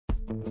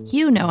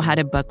You know how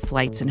to book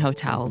flights and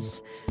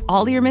hotels.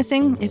 All you're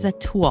missing is a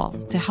tool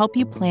to help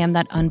you plan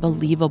that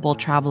unbelievable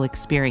travel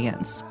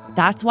experience.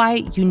 That's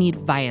why you need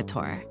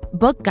Viator.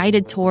 Book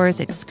guided tours,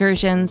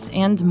 excursions,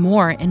 and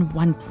more in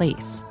one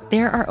place.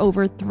 There are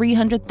over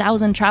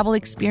 300,000 travel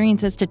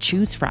experiences to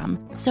choose from,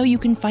 so you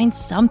can find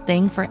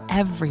something for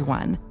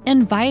everyone.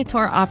 And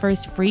Viator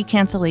offers free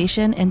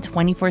cancellation and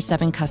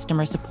 24/7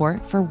 customer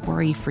support for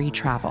worry-free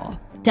travel.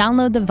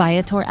 Download the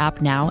Viator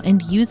app now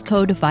and use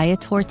code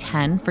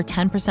Viator10 for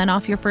 10%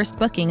 off your first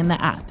booking in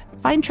the app.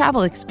 Find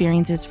travel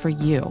experiences for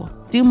you.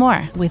 Do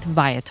more with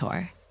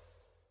Viator.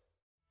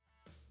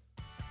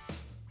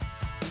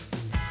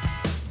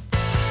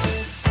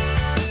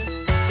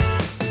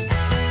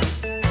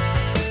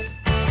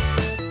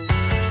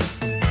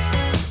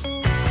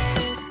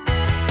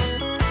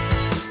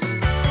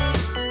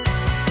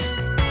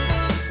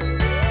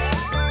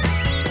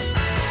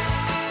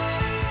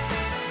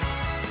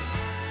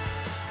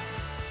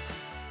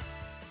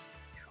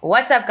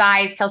 What's up,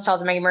 guys? Kelsey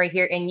Charles and Megan Murray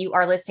here, and you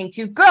are listening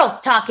to Girls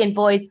Talkin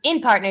Boys in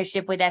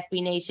partnership with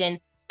SB Nation.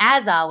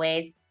 As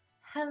always,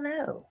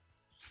 hello.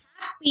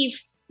 Happy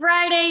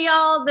Friday,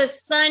 y'all. The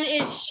sun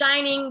is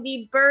shining.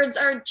 The birds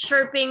are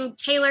chirping.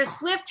 Taylor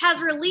Swift has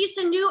released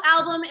a new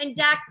album, and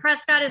Dak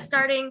Prescott is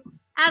starting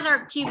as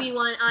our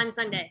QB1 on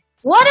Sunday.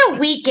 What a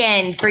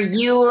weekend for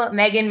you,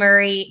 Megan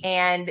Murray,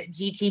 and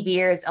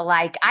GTBers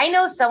alike. I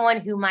know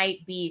someone who might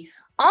be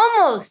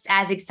almost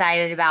as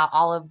excited about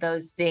all of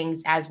those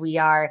things as we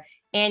are.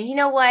 And you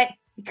know what?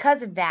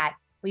 Because of that,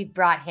 we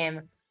brought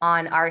him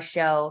on our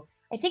show.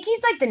 I think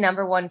he's like the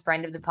number one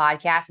friend of the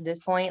podcast at this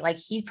point. Like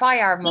he's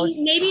probably our most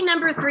maybe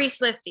number 3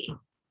 Swiftie.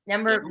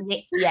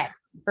 Yes,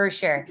 for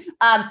sure.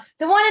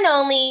 The one and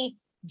only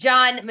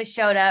John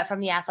Machota from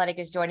The Athletic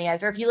is joining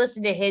us. Or if you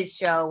listen to his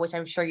show, which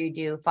I'm sure you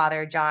do,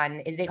 Father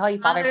John, they call you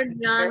Father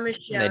John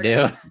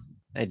Machota?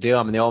 They do.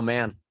 I'm the old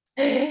man.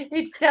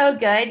 It's so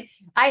good.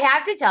 I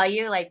have to tell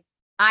you,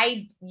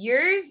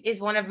 yours is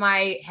one of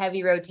my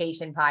heavy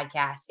rotation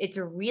podcasts. It's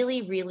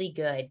really, really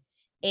good.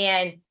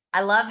 And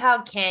I love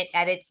how Kent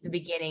edits the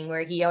beginning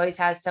where he always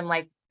has some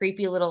like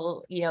creepy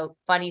little,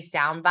 funny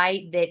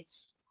soundbite that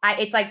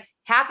it's like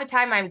half the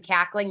time I'm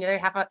cackling, the other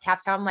half the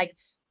time I'm like,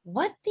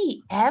 what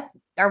the F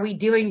are we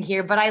doing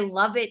here? But I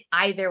love it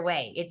either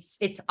way.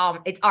 It's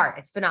art.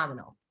 It's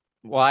phenomenal.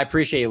 Well, I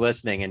appreciate you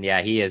listening. And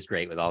yeah, he is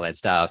great with all that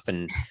stuff.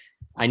 And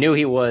I knew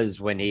he was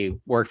when he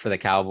worked for the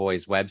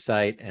Cowboys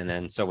website. And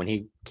then so when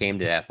he came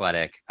to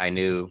Athletic, I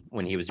knew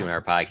when he was doing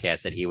our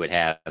podcast that he would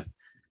have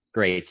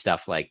great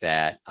stuff like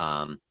that.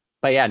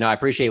 But yeah, no, I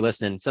appreciate you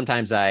listening.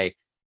 Sometimes I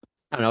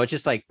don't know, it's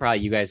just like probably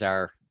you guys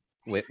are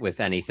with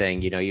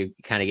anything, you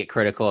kind of get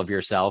critical of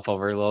yourself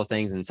over little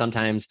things. And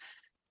sometimes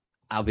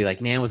I'll be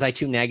like, man, was I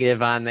too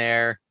negative on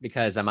there?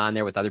 Because I'm on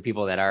there with other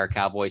people that are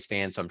Cowboys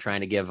fans. So I'm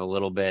trying to give a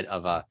little bit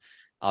of a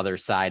other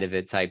side of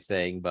it type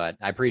thing, but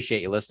I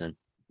appreciate you listening.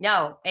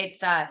 No, it's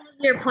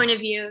your point of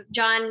view,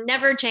 John.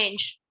 Never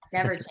change.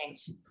 Never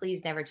change.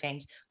 Please never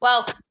change.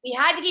 Well, we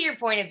had to get your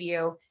point of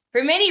view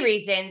for many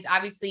reasons.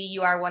 Obviously,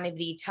 you are one of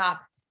the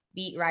top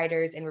beat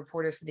writers and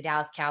reporters for the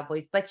Dallas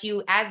Cowboys, but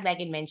you, as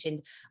Megan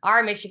mentioned,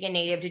 are a Michigan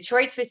native,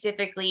 Detroit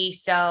specifically.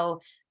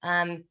 So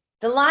the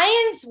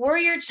Lions were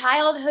your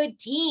childhood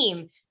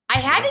team. I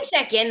had to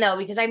check in though,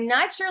 because I'm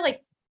not sure,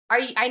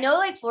 I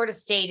know Florida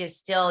State is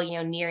still,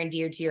 near and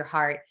dear to your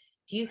heart.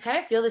 Do you kind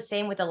of feel the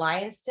same with the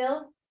Lions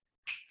still?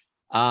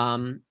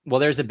 Well,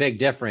 there's a big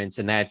difference,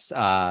 and that's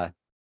I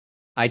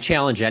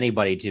challenge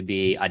anybody to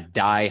be a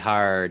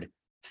diehard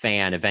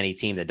fan of any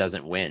team that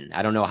doesn't win.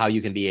 I don't know how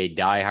you can be a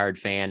diehard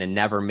fan and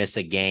never miss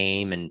a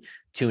game and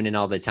tune in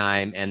all the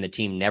time, and the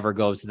team never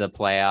goes to the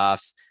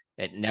playoffs.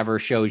 It never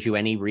shows you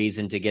any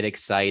reason to get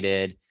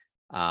excited.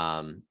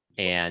 And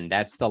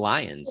that's the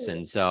Lions.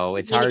 And so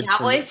it's hard.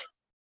 Cowboys?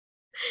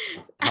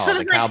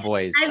 The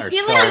Cowboys are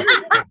so.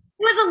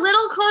 It was a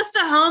little close to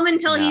home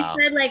until he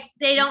said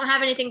they don't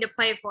have anything to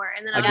play for.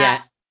 And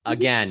then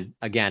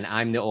again,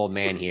 I'm the old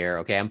man here.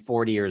 Okay. I'm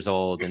 40 years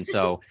old. And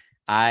so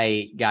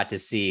I got to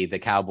see the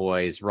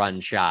Cowboys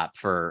run shop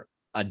for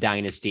a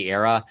dynasty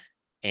era,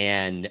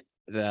 and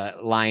the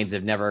Lions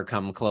have never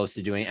come close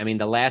to doing. I mean,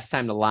 the last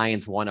time the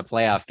Lions won a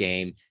playoff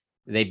game,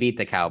 they beat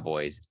the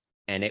Cowboys,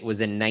 and it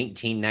was in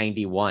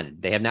 1991.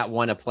 They have not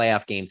won a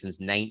playoff game since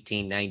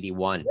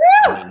 1991.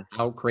 I mean,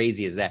 how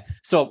crazy is that?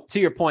 So to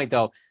your point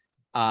though,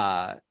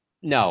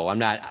 no, I'm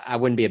not. I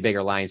wouldn't be a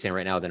bigger Lions fan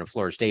right now than a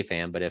Florida State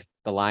fan. But if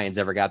the Lions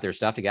ever got their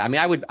stuff together, I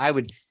mean, I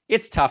would.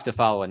 It's tough to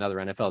follow another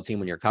NFL team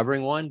when you're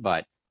covering one.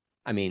 But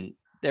I mean,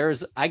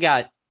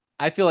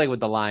 I feel like with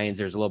the Lions,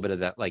 there's a little bit of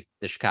that, like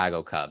the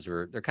Chicago Cubs,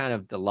 where they're kind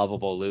of the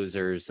lovable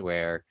losers.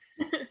 Where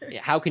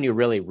how can you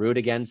really root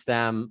against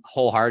them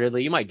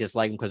wholeheartedly? You might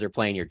dislike them because they're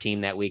playing your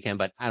team that weekend,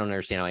 but I don't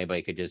understand how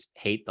anybody could just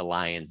hate the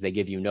Lions. They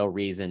give you no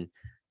reason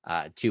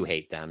to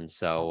hate them.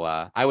 So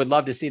I would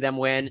love to see them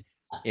win.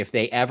 If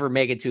they ever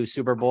make it to a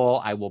Super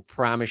Bowl, I will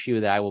promise you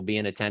that I will be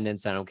in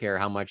attendance. I don't care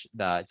how much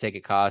the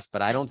ticket costs,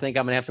 but I don't think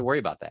I'm going to have to worry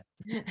about that.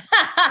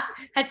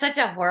 That's such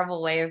a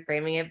horrible way of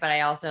framing it, but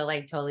I also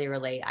totally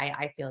relate.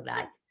 I feel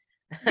that.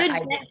 Good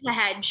bet to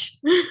hedge.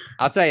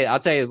 I'll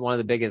tell you, one of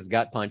the biggest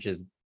gut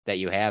punches that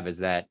you have is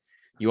that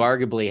you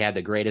arguably had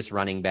the greatest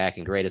running back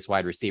and greatest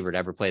wide receiver to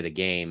ever play the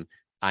game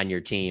on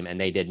your team, and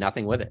they did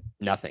nothing with it.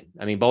 Nothing.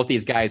 I mean, both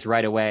these guys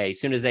right away, as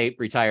soon as they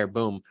retire,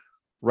 boom,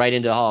 right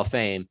into the Hall of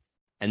Fame.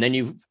 And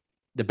then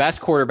the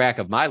best quarterback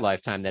of my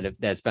lifetime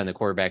that's been the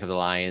quarterback of the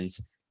Lions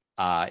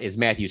is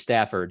Matthew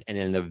Stafford. And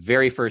in the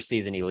very first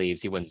season he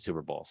leaves, he wins the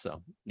Super Bowl.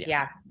 So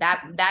yeah,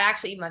 that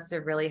actually must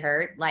have really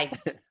hurt. Like,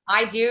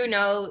 I do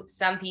know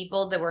some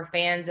people that were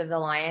fans of the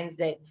Lions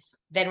that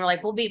then were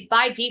like, well,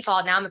 by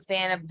default, now I'm a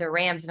fan of the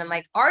Rams. And I'm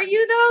like, are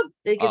you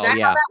though? Is that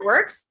how that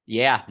works?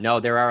 Yeah, no,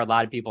 there are a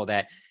lot of people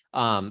that,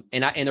 and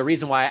the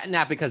reason why,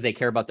 not because they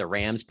care about the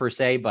Rams per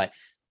se, but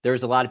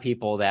there's a lot of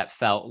people that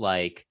felt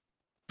like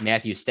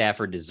Matthew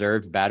Stafford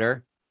deserved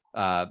better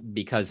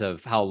because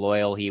of how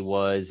loyal he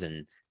was.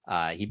 And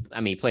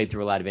he played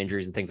through a lot of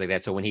injuries and things like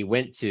that. So when he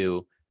went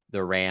to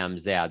the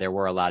Rams, there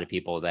were a lot of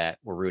people that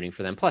were rooting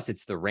for them. Plus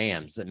it's the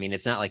Rams. I mean,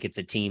 it's not like it's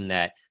a team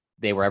that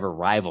they were ever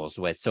rivals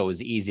with. So it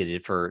was easy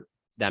for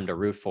them to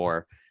root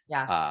for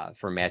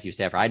Matthew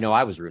Stafford. I know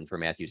I was rooting for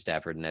Matthew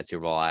Stafford in that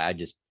Super Bowl. I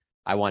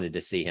wanted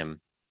to see him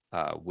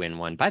win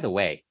one. By the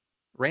way,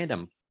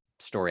 random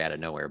story out of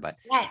nowhere, but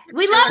yes,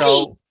 we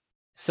love him.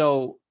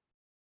 So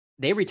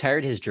they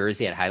retired his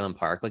jersey at Highland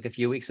Park like a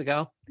few weeks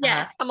ago.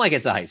 Yeah. I'm like,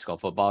 it's a high school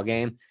football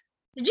game.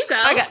 Did you go?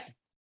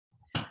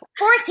 Of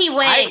course he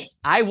went.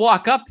 I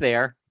walk up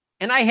there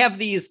and I have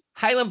these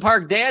Highland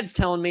Park dads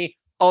telling me,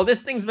 oh,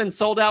 this thing's been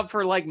sold out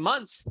for like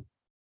months.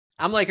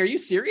 I'm like, are you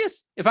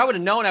serious? If I would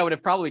have known, I would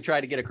have probably tried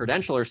to get a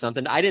credential or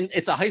something. I didn't.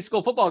 It's a high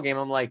school football game.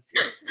 I'm like,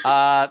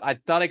 I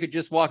thought I could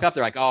just walk up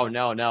there. Like, oh,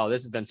 no,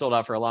 this has been sold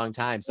out for a long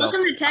time. So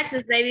welcome to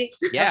Texas, baby.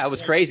 Yeah, it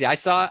was crazy. I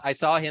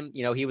saw him,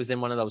 he was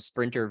in one of those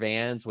Sprinter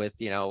vans with,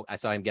 I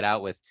saw him get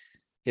out with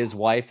his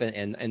wife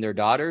and their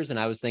daughters. And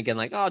I was thinking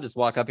like, oh, I'll just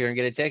walk up here and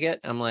get a ticket.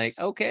 I'm like,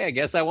 okay, I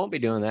guess I won't be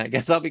doing that. I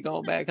guess I'll be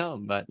going back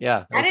home. But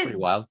yeah, that was pretty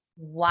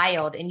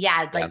wild. And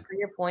for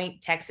your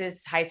point,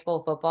 Texas high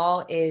school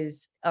football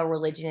is a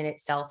religion in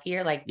itself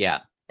here. Like, I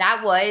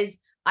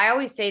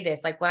always say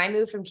this, like when I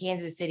moved from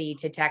Kansas City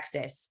to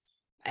Texas,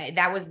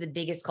 that was the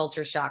biggest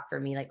culture shock for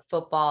me, like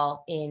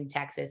football in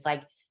Texas.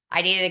 Like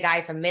I dated a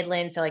guy from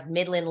Midland. So like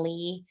Midland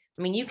Lee,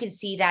 I mean, you can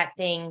see that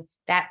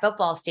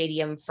football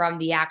stadium from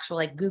the actual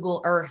like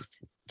Google Earth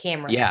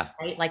cameras. Yeah.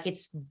 Right. Like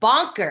it's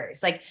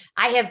bonkers. Like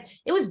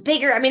it was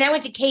bigger. I mean, I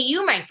went to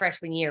KU my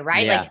freshman year,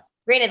 right? Yeah. Like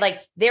granted,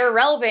 like they were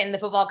relevant in the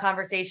football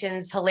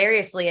conversations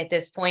hilariously at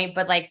this point,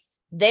 but like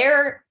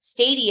their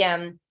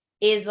stadium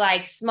is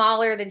like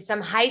smaller than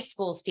some high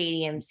school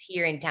stadiums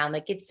here in town.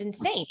 Like it's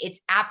insane. It's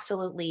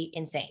absolutely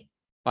insane.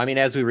 Well, I mean,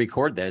 as we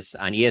record this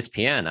on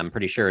ESPN, I'm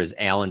pretty sure is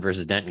Allen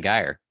versus Denton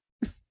Guyer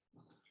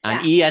on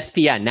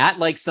ESPN, not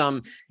like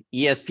some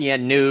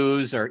ESPN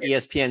News or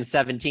ESPN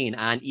 17.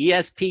 On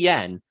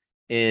ESPN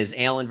is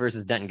Allen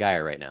versus Denton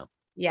Guyer right now.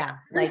 Yeah.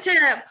 Went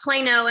to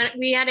Plano and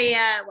we had a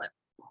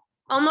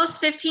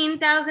almost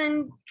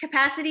 15,000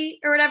 capacity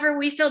or whatever.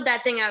 We filled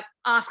that thing up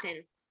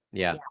often.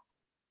 Yeah.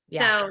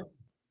 So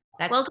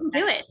welcome to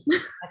it.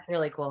 That's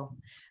really cool.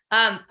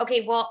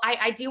 Okay. Well,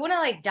 I do want to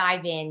like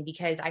dive in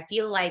because I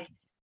feel like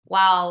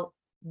while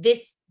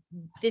this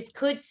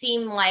could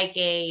seem like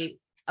a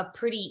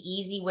pretty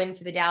easy win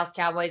for the Dallas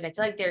Cowboys, I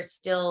feel like there's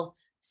still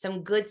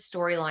some good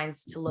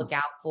storylines to look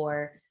out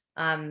for.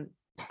 I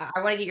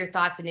want to get your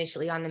thoughts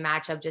initially on the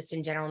matchup just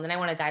in general, and then I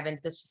want to dive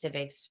into the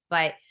specifics.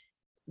 But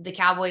the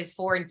Cowboys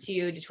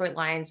 4-2, Detroit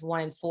Lions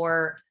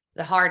 1-4.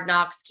 The hard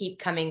knocks keep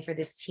coming for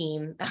this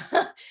team.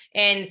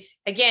 And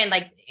again,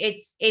 like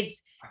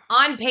it's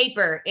on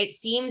paper, it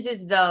seems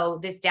as though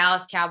this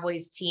Dallas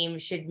Cowboys team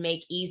should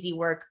make easy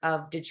work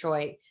of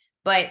Detroit.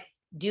 But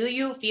do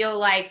you feel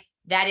like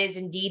that is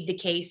indeed the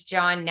case,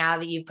 John, now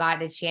that you've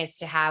gotten a chance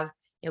to have,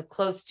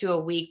 close to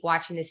a week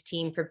watching this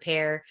team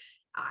prepare?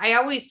 I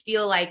always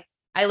feel like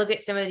I look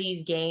at some of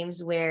these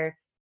games where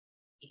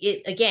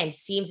it again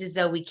seems as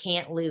though we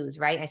can't lose,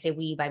 right? I say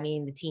we by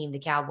meaning the team, the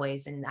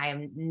Cowboys, and I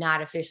am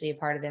not officially a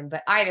part of them.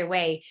 But either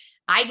way,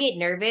 I get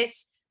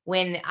nervous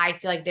when I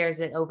feel like there's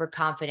an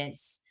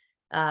overconfidence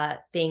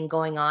thing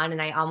going on,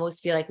 and I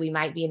almost feel like we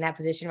might be in that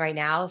position right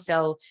now.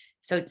 So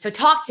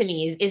talk to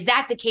me. Is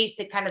that the case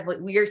that kind of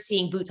what we're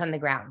seeing boots on the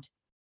ground?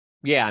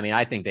 Yeah, I mean,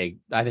 I think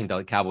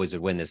the Cowboys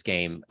would win this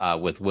game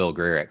with Will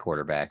Grier at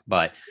quarterback.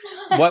 But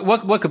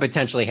what could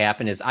potentially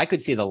happen is I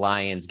could see the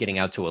Lions getting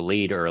out to a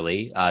lead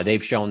early.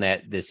 They've shown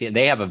that this year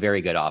they have a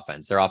very good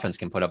offense. Their offense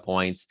can put up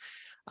points,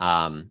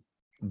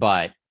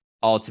 but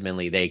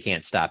ultimately they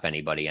can't stop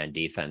anybody on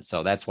defense.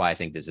 So that's why I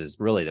think this is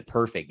really the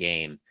perfect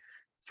game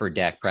for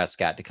Dak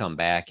Prescott to come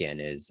back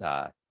in.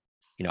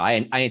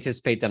 I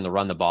anticipate them to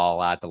run the ball a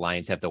lot. The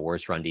Lions have the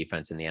worst run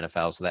defense in the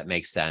NFL, so that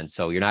makes sense.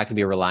 So you're not going to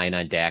be relying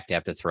on Dak to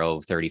have to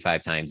throw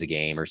 35 times a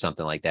game or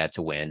something like that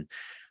to win.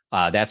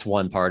 That's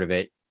one part of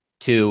it.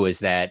 Two is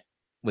that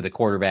with a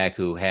quarterback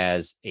who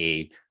has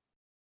a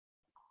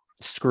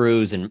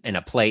screws and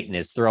a plate in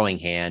his throwing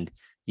hand,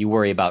 you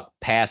worry about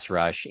pass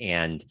rush,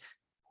 and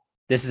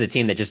this is a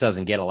team that just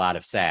doesn't get a lot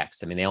of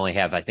sacks. I mean, they only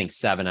have, I think,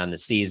 7 on the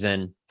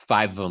season.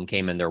 5 of them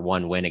came in their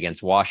one win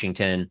against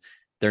Washington.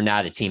 They're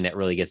not a team that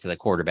really gets to the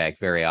quarterback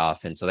very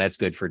often. So that's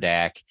good for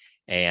Dak.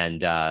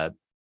 And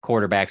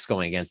quarterbacks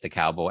going against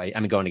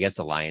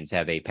the Lions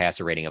have a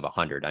passer rating of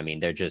 100. I mean,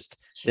 this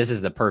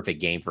is the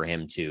perfect game for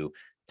him to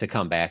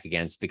come back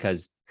against,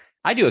 because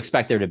I do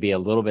expect there to be a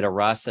little bit of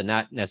rust, and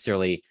not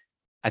necessarily,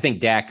 I think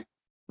Dak,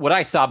 what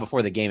I saw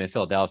before the game in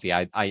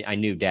Philadelphia, I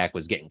knew Dak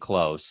was getting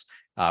close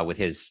with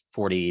his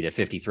 40 to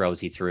 50 throws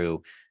he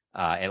threw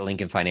at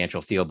Lincoln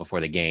Financial Field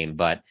before the game.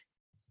 But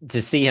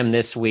to see him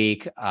this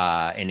week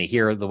and to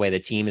hear the way the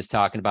team is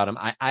talking about him,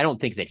 I don't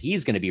think that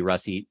he's going to be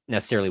rusty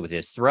necessarily with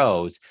his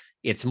throws.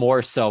 It's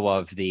more so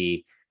of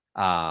the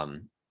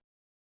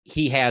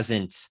he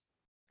hasn't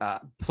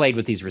played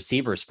with these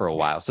receivers for a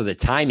while, so the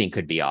timing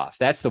could be off.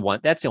 That's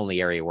the only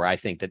area where I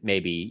think that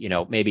maybe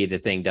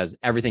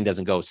everything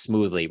doesn't go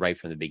smoothly right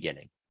from the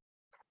beginning.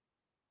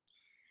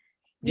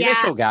 You guys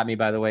still got me,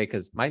 by the way,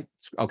 because I'm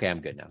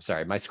good now.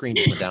 Sorry, my screen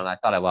just went down. I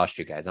thought I lost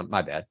you guys.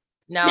 My bad.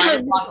 No, I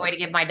just walked away to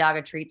give my dog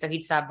a treat, so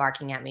he'd stop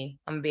barking at me.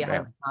 I'm gonna be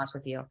 100% honest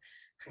with you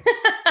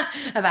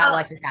about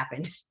what just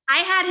happened. I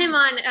had him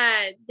on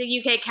the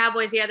UK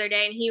Cowboys the other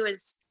day, and he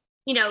was,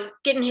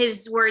 getting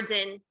his words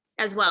in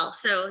as well.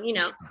 So,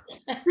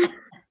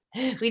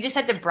 we just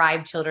had to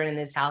bribe children in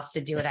this house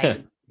to do what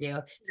I do.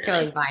 It's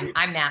totally fine.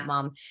 I'm that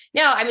mom.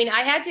 No, I mean,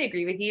 I had to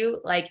agree with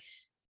you. Like,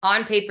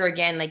 on paper,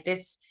 again, like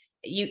this,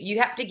 you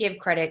have to give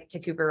credit to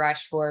Cooper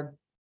Rush for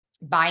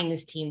buying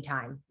this team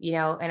time,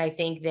 and I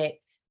think that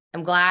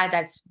I'm glad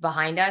that's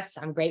behind us.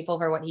 I'm grateful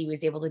for what he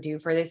was able to do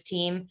for this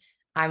team.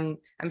 I'm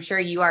sure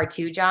you are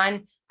too,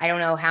 John. I don't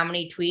know how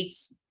many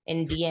tweets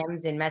and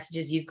DMs and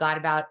messages you've got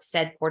about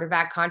said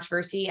quarterback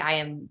controversy.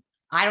 I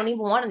don't even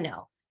want to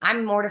know.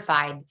 I'm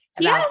mortified.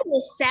 He got a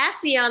little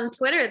sassy on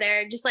Twitter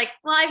there. Just like,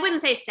 well, I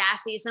wouldn't say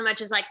sassy so much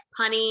as like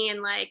punny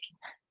and like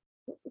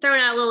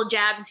throwing out little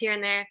jabs here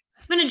and there.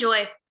 It's been a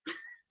joy.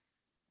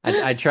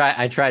 I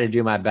try to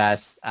do my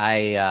best.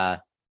 I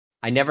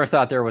never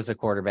thought there was a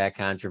quarterback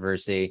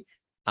controversy.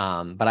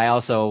 But I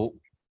also,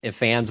 if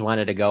fans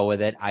wanted to go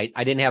with it, I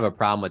didn't have a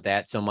problem with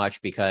that so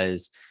much,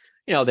 because,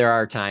 there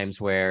are times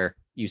where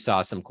you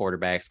saw some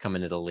quarterbacks come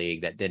into the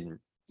league that didn't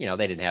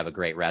have a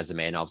great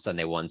resume, and all of a sudden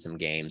they won some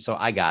games. So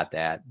I got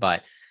that.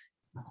 But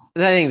I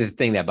think the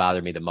thing that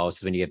bothered me the most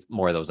is when you get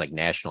more of those like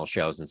national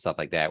shows and stuff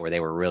like that, where they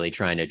were really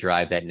trying to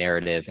drive that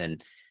narrative.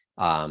 And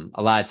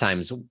a lot of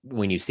times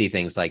when you see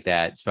things like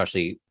that,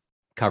 especially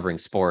covering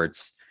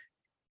sports,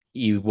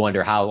 you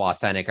wonder how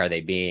authentic are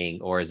they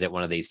being, or is it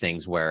one of these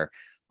things where,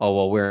 oh,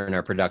 well, we're in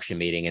our production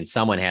meeting and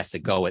someone has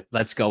to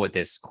let's go with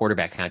this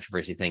quarterback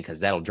controversy thing,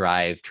 because that'll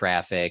drive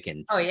traffic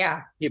and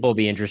people will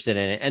be interested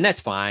in it. And that's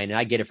fine. And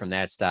I get it from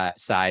that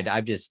side.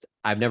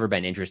 I've never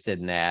been interested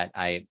in that.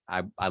 I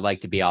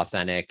like to be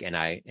authentic, and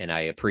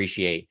I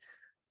appreciate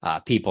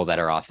people that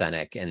are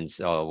authentic. And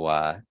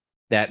so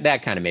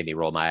that kind of made me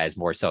roll my eyes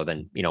more so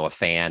than, a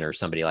fan or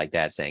somebody like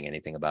that saying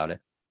anything about it.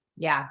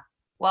 Yeah.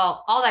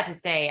 Well, all that to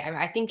say,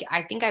 I think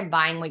I'm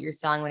buying what you're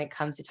selling when it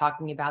comes to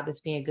talking about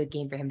this being a good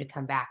game for him to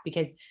come back,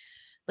 because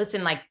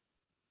listen, like,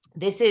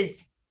 this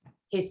is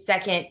his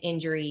second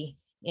injury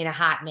in a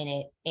hot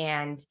minute.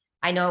 And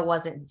I know it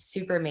wasn't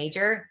super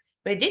major,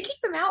 but it did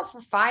keep him out for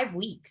 5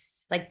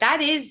 weeks. Like,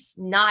 that is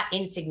not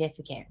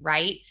insignificant.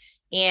 Right.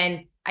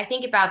 And I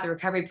think about the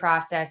recovery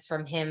process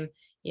from him,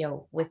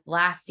 with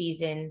last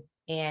season,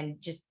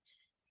 and just,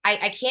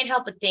 I can't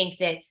help but think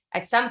that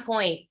at some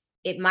point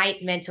it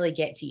might mentally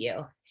get to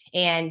you,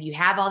 and you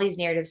have all these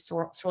narratives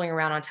swirling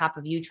around on top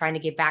of you, trying to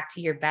get back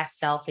to your best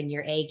self and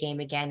your A game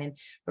again, and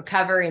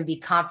recover and be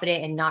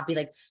confident, and not be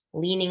like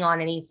leaning on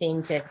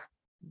anything to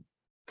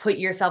put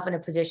yourself in a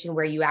position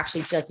where you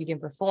actually feel like you can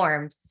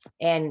perform.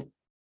 And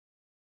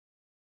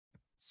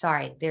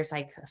sorry, there's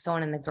like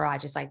someone in the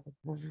garage just like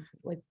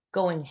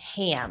going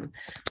ham.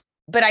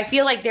 But I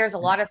feel like there's a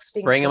lot of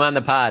things. Bring him on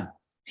the pod.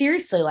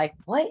 Seriously, like,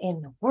 what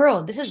in the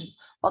world?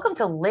 Welcome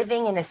to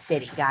living in a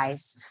city,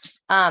 guys.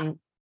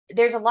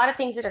 There's a lot of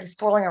things that are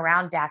swirling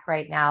around Dak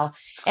right now.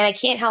 And I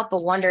can't help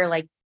but wonder,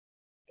 like,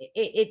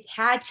 it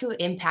had to have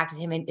impacted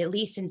him, at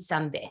least in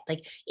some bit.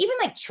 Like, even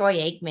like Troy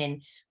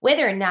Aikman,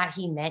 whether or not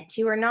he meant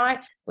to or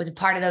not, was a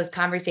part of those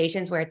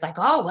conversations where it's like,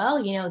 oh,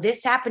 well,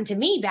 this happened to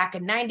me back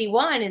in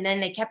 91. And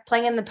then they kept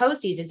playing in the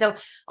postseason. So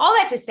all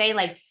that to say,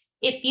 like,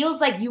 it feels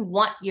like you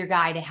want your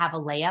guy to have a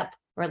layup,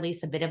 or at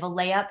least a bit of a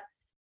layup,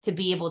 to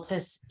be able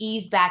to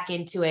ease back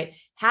into it,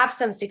 have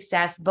some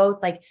success,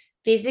 both like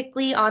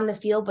physically on the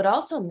field, but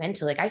also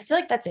mentally. Like, I feel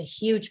like that's a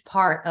huge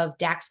part of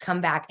Dak's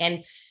comeback,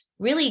 and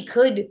really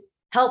could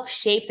help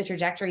shape the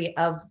trajectory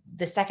of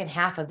the second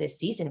half of this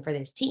season for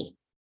this team.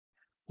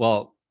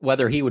 Well,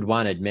 whether he would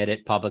want to admit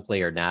it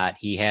publicly or not,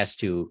 he has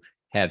to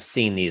have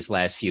seen these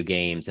last few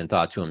games and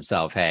thought to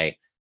himself, hey,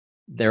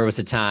 there was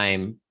a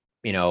time,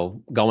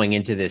 going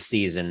into this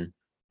season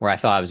where I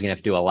thought I was going to have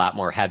to do a lot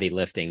more heavy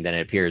lifting than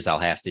it appears I'll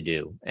have to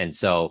do. And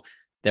so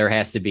there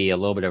has to be a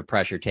little bit of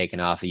pressure taken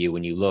off of you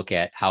when you look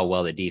at how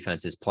well the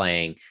defense is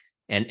playing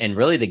And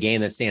really the game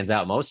that stands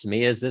out most to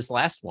me is this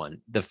last one.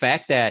 The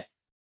fact that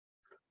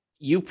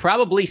you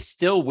probably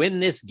still win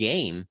this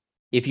game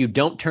if you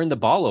don't turn the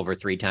ball over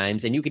 3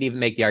 times. And you could even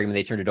make the argument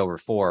they turned it over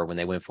 4 when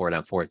they went for it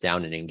on 4th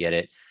down and didn't get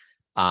it.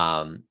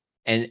 And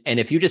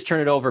if you just turn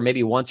it over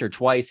maybe once or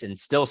twice and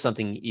still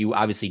something you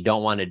obviously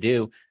don't want to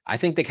do, I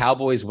think the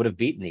Cowboys would have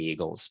beaten the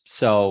Eagles.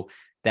 So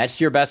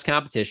that's your best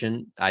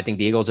competition. I think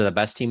the Eagles are the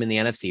best team in the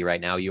NFC right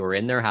now. You were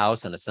in their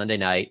house on a Sunday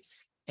night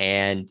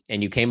and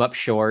you came up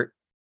short.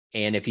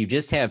 And if you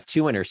just have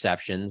 2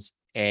 interceptions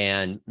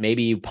and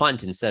maybe you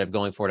punt instead of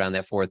going for it on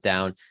that 4th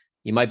down,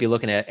 you might be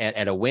looking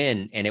at a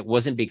win. And it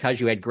wasn't because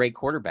you had great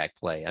quarterback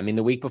play. I mean,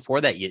 the week before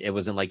that, it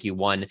wasn't like you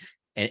won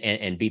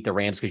and beat the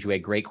Rams because you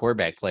had great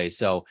quarterback play.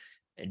 So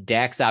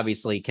Dax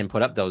obviously can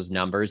put up those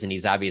numbers and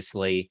he's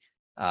obviously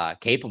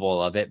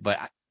capable of it,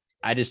 but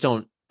I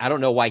don't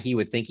know why he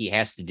would think he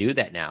has to do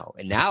that now.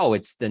 And now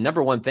it's the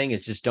number one thing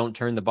is just don't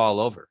turn the ball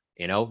over,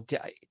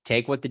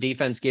 take what the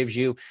defense gives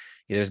you.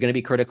 There's going to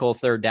be critical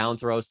 3rd down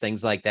throws,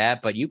 things like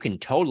that, but you can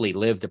totally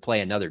live to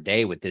play another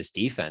day with this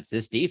defense.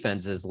 This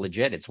defense is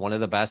legit. It's one of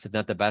the best, if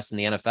not the best in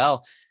the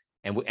NFL.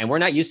 And we're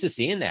not used to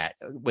seeing that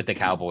with the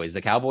Cowboys.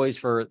 The Cowboys,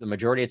 for the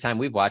majority of time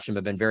we've watched them,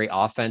 have been very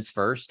offense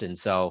first. And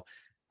so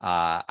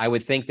I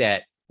would think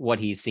that what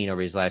he's seen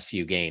over his last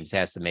few games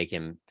has to make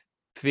him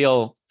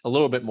feel a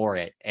little bit more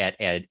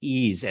at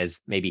ease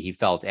as maybe he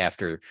felt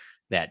after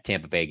that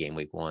Tampa Bay game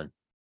week 1.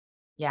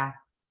 Yeah.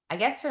 I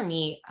guess for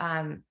me,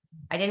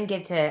 I didn't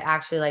get to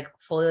actually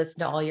fully listen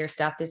to all your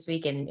stuff this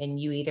week and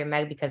you either,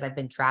 Meg, because I've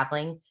been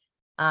traveling.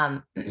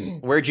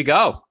 Where'd you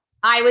go?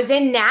 I was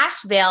in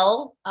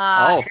Nashville.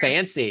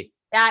 Fancy.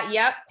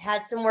 Yep.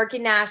 Had some work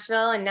in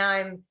Nashville and now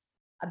I'm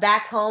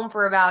back home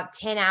for about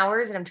 10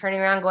 hours and I'm turning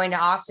around going to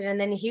Austin and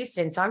then to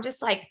Houston. So I'm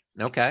just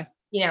okay.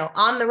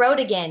 On the road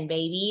again,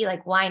 baby.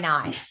 Why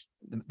not?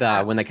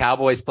 When the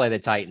Cowboys play the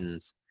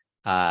Titans,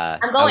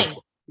 I'm going.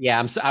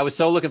 I was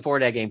so looking forward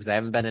to that game because I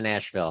haven't been to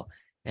Nashville.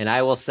 And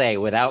I will say,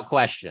 without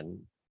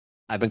question,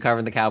 I've been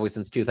covering the Cowboys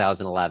since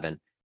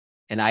 2011,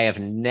 and I have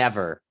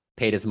never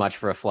paid as much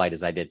for a flight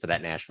as I did for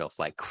that Nashville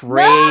flight.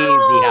 Crazy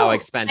how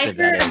expensive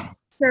that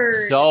is.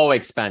 Absurd. So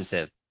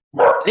expensive.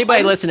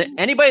 Anybody listening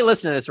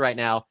to this right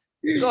now,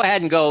 go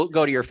ahead and go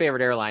to your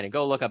favorite airline and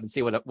go look up and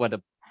see what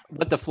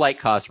the flight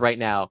costs right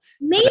now.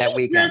 Maybe for that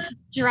weekend.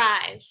 Just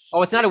drive.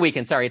 Oh, it's not a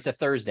weekend. Sorry, it's a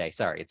Thursday.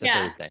 Sorry, it's a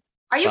Thursday.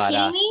 Are you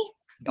kidding me?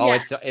 Oh,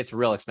 yeah. It's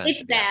real expensive.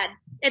 It's bad.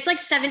 It's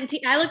 17.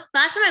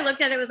 Last time I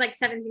looked at it was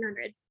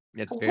 1,700.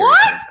 It's very what?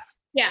 expensive.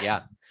 Yeah. Yeah.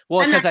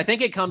 Well, because I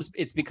think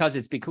it's because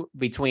it's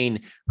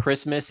between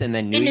Christmas and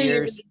then New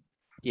Year's.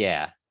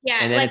 Yeah. Yeah.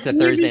 And then it's a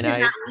Thursday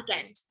night.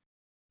 Weekend.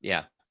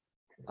 Yeah.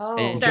 Oh.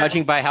 And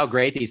judging by how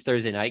great these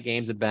Thursday night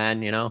games have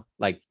been,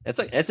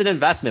 it's an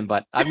investment,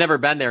 but I've never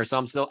been there,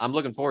 so I'm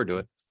looking forward to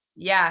it.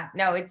 Yeah.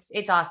 No,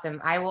 it's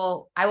awesome. I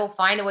will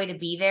find a way to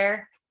be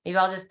there. Maybe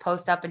I'll just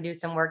post up and do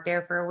some work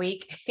there for a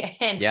week.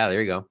 And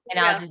there you go. And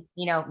I'll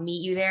just,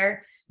 meet you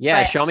there.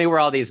 Yeah. But show me where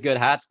all these good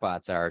hot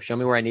spots are. Show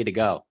me where I need to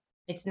go.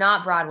 It's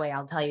not Broadway.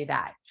 I'll tell you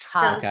that.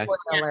 Okay.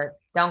 Spoiler alert.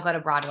 Don't go to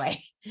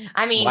Broadway.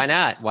 I mean, why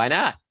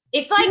not?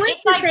 It's like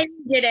they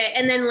did it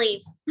and then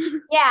leave.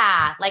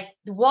 Yeah.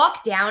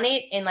 Walk down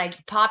it and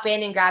pop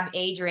in and grab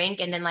a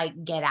drink and then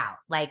get out.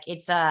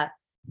 It's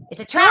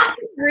a trap.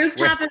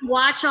 Rooftop and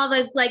watch all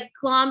the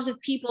gloms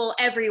of people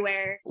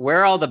everywhere.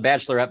 Where are all the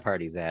bachelorette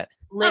parties at?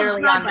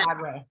 Literally on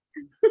Broadway.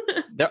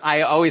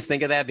 I always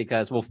think of that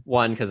because,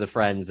 because of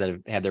friends that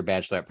have had their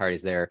bachelorette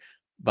parties there.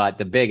 But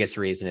the biggest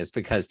reason is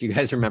because, do you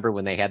guys remember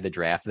when they had the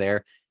draft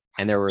there?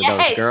 And there were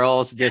those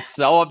girls just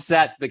so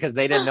upset because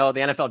they didn't know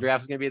the NFL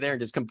draft was going to be there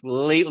and just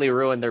completely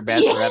ruined their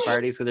bachelorette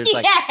parties. So there's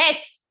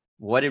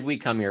what did we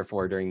come here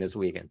for during this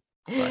weekend?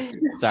 But,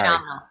 sorry.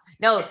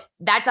 No,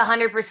 that's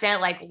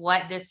 100%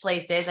 what this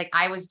place is.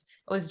 I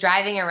was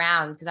driving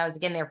around because I was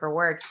getting there for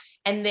work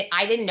and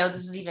I didn't know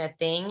this was even a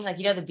thing.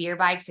 The beer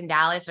bikes in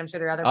Dallas. I'm sure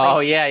there are other places. Oh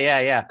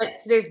yeah. But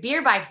so there's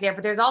beer bikes there,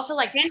 but there's also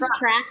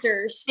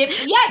tractors.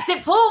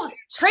 That pull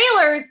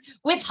trailers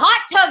with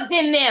hot tubs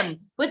in them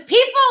with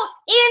people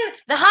in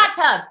the hot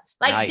tubs.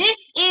 Nice.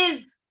 This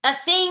is a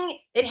thing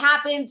that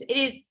happens. It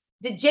is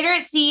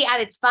degeneracy at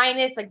its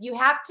finest.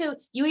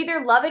 You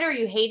either love it or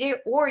you hate it,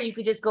 or you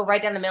could just go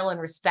right down the middle and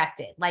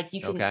respect it.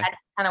 Okay. That's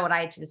kind of what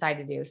I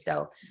decided to do.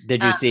 So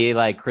did you see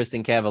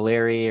Kristen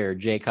Cavallari or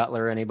Jay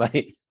Cutler or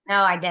anybody? No,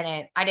 I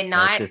didn't. I did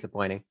not. That's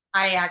disappointing.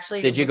 I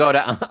actually did. You go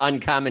to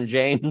Uncommon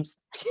James?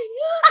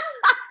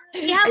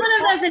 You have one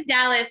of those in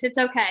Dallas. It's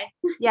okay.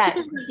 Yeah.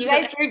 Do you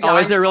guys hear John? Oh,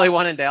 is there really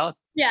one in Dallas?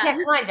 Yeah. Come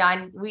on,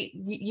 John.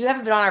 You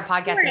haven't been on our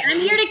podcast. I'm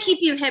here to keep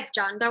you hip,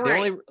 John. Don't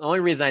worry. The only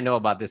reason I know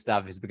about this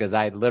stuff is because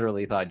I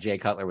literally thought Jay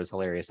Cutler was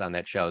hilarious on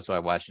that show, so I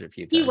watched it a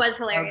few times. He was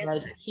hilarious.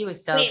 He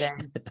was so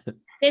good.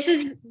 This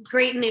is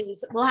great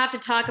news. We'll have to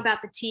talk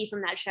about the tea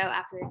from that show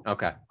after.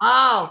 Okay.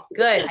 Oh,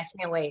 good. I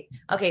can't wait.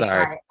 Okay,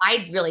 sorry.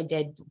 I really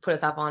did put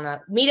us off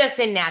on meet us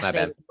in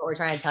Nashville. What we're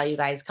trying to tell you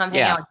guys. Come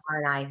hang out with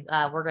Tara and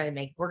I. We're gonna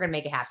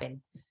make it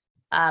happen.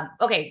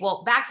 Okay,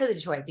 well, back to the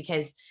Detroit,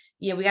 because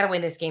we got to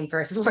win this game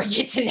first before we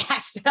get to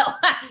Nashville.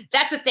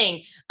 That's the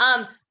thing.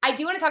 I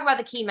do want to talk about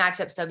the key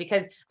matchups though,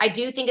 because I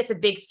do think it's a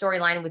big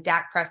storyline with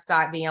Dak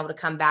Prescott being able to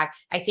come back.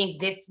 I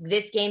think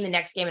this game, the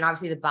next game, and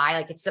obviously the bye,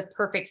 like it's the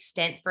perfect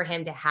stint for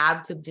him to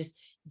have to just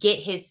get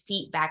his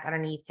feet back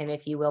underneath him,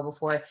 if you will,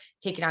 before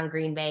taking on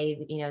Green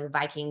Bay, the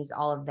Vikings,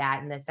 all of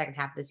that in the second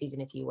half of the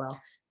season, if you will.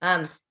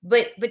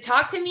 But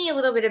talk to me a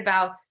little bit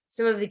about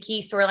some of the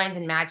key storylines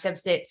and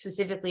matchups that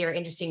specifically are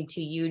interesting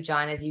to you,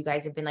 John, as you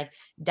guys have been like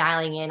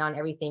dialing in on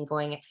everything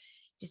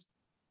just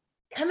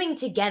coming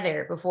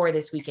together before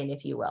this weekend,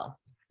 if you will.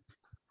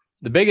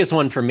 The biggest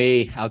one for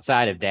me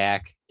outside of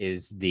Dak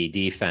is the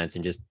defense,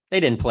 and just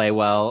they didn't play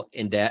well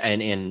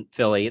in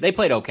Philly. They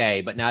played okay,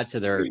 but not to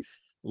their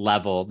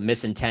level,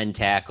 missing 10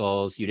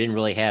 tackles. You didn't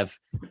really have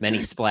many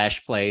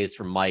splash plays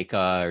from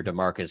Micah or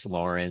DeMarcus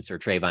Lawrence or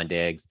Trayvon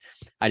Diggs.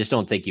 I just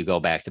don't think you go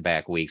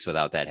back-to-back weeks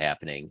without that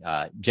happening.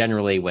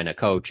 Generally, when a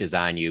coach is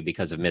on you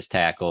because of missed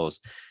tackles,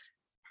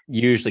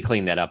 you usually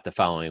clean that up the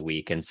following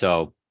week. And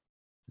so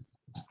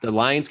the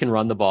Lions can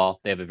run the ball.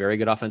 They have a very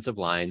good offensive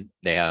line.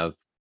 They have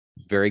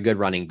very good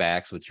running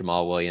backs with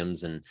Jamal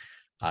Williams and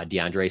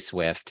DeAndre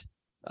Swift.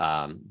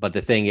 But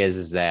the thing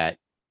is that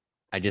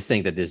I just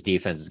think that this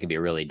defense is going to be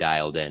really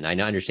dialed in. I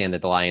understand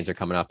that the Lions are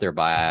coming off their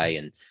bye,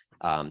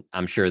 and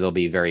I'm sure they'll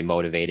be very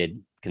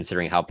motivated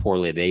considering how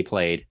poorly they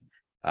played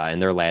in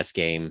their last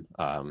game,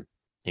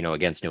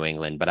 against New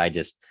England. But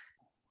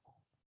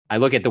I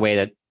look at the way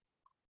that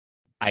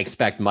I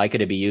expect Micah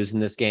to be used in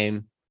this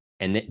game,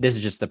 and this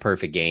is just the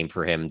perfect game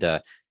for him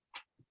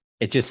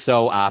it's just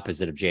so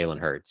opposite of Jalen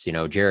Hurts.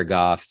 Jared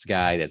Goff's a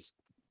guy that's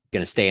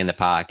going to stay in the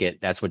pocket.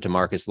 That's what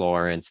DeMarcus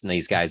Lawrence and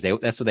these guys,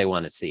 that's what they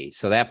want to see.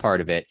 So that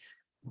part of it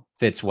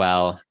fits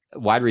well.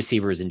 Wide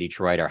receivers in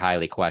Detroit are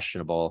highly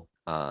questionable.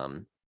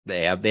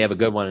 They have a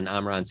good one in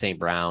Amon St.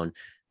 Brown.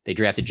 They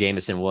drafted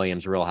Jamison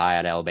Williams real high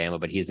at Alabama,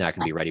 but he's not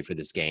going to be ready for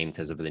this game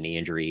because of the knee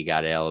injury he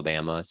got at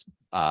Alabama.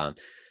 And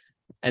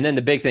then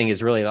the big thing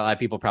is really a lot of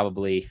people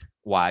probably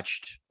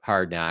watched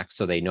Hard Knocks,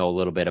 so they know a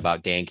little bit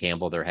about Dan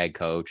Campbell, their head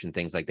coach, and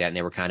things like that. And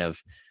they were kind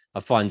of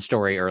a fun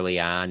story early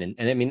on. And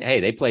I mean,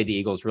 hey, they played the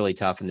Eagles really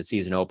tough in the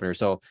season opener.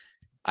 So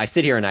I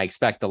sit here and I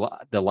expect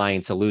the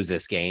Lions to lose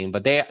this game,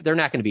 but they're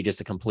not going to be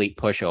just a complete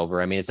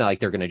pushover. I mean, it's not like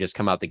they're going to just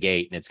come out the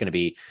gate and it's going to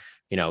be,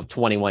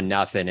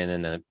 21-0, and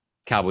then the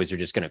Cowboys are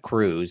just going to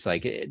cruise.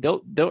 Like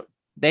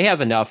they have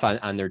enough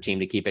on their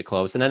team to keep it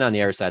close. And then on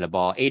the other side of the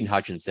ball, Aiden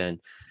Hutchinson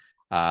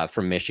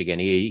from Michigan,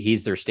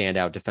 he's their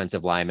standout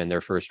defensive lineman,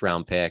 their first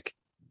round pick.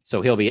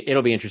 So it'll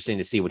be interesting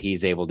to see what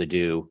he's able to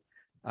do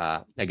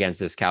against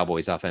this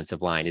Cowboys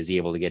offensive line. Is he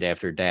able to get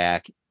after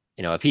Dak?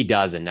 If he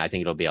doesn't, I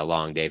think it'll be a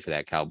long day for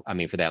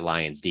that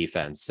Lions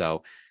defense.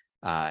 So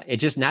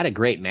it's just not a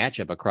great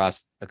matchup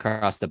across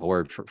the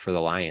board for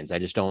the Lions. I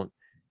just don't.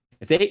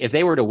 If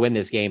they were to win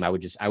this game, I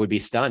would be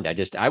stunned.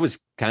 I was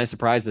kind of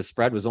surprised the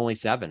spread was only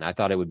 7. I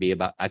thought it would be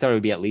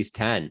at least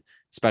 10,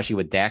 especially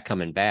with Dak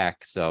coming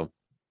back. So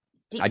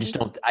I just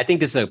don't. I think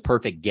this is a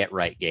perfect get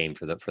right game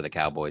for the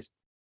Cowboys.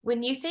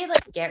 When you say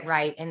like get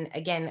right, and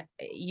again,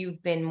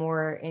 you've been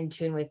more in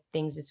tune with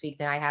things this week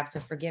than I have, so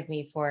forgive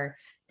me for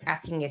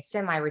asking a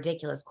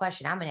semi-ridiculous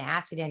question. I'm going to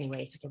ask it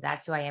anyways, because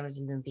that's who I am as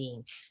a human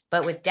being.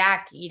 But with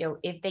Dak,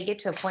 if they get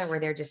to a point where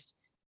they're just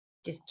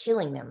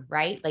killing them,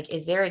 right? Like,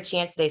 is there a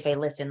chance they say,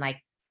 listen, like,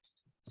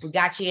 we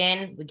got you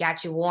in, we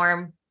got you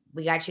warm,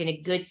 we got you in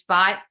a good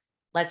spot.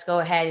 Let's go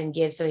ahead and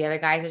give some of the other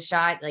guys a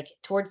shot, like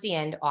towards the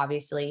end,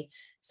 obviously,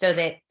 so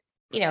that,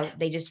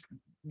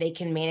 they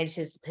can manage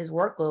his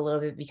workload a little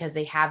bit, because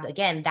they have,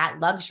 again, that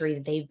luxury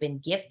that they've been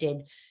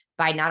gifted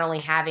by not only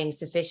having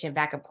sufficient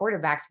backup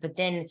quarterbacks, but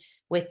then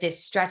with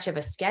this stretch of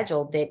a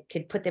schedule that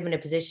could put them in a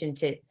position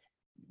to,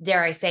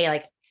 dare I say,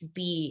 like,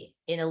 be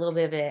in a little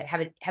bit of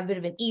have a bit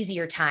of an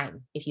easier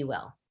time, if you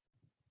will.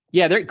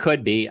 Yeah, there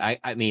could be.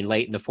 I mean,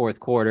 late in the fourth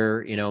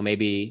quarter,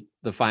 maybe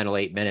the final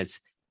 8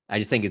 minutes. I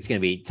just think it's going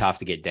to be tough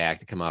to get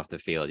Dak to come off the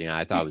field.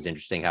 I thought it was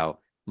interesting how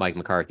Mike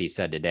McCarthy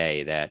said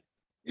today that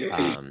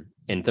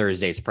in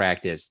Thursday's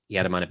practice, he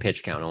had him on a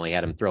pitch count, only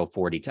had him throw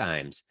 40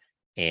 times.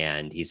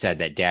 And he said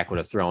that Dak would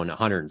have thrown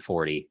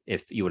 140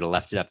 if you would have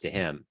left it up to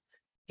him.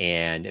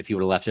 And if you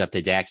would have left it up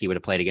to Dak, he would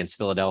have played against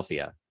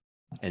Philadelphia.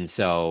 And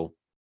so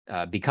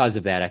because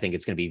of that, I think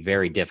it's going to be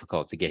very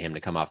difficult to get him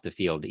to come off the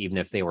field, even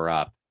if they were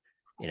up,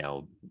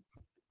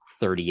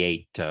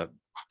 38-7.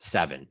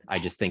 I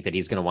just think that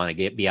he's going to want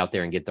to be out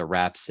there and get the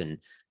reps and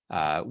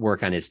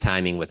work on his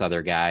timing with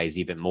other guys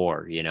even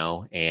more,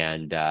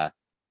 and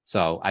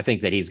so I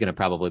think that he's going to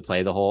probably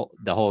play the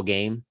whole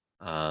game.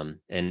 And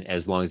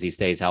as long as he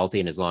stays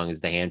healthy and as long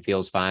as the hand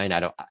feels fine,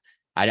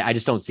 I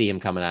just don't see him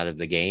coming out of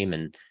the game.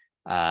 And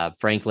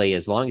frankly,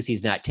 as long as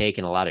he's not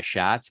taking a lot of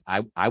shots,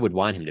 I would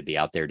want him to be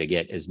out there to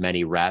get as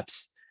many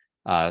reps,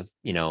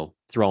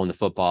 throwing the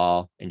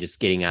football and just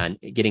getting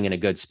in a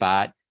good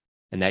spot.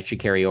 And that should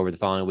carry over the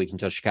following week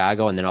until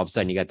Chicago. And then all of a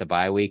sudden you got the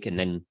bye week, and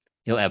then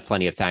he'll have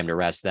plenty of time to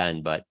rest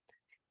then. But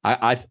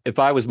if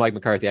I was Mike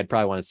McCarthy, I'd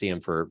probably want to see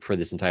him for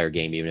this entire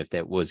game, even if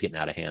that was getting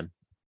out of hand.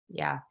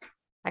 Yeah.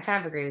 I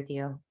kind of agree with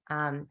you.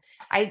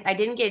 I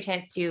didn't get a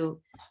chance to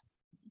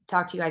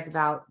talk to you guys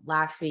about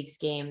last week's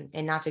game,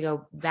 and not to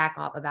go back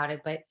up about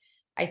it, but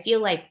I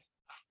feel like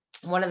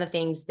one of the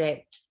things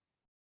that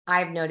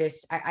I've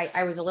noticed,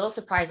 I was a little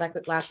surprised like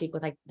last week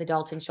with like the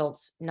Dalton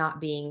Schultz not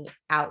being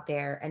out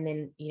there. And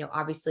then,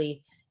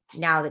 obviously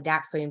now that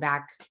Dak's coming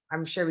back,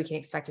 I'm sure we can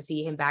expect to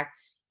see him back.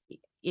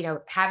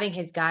 Having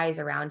his guys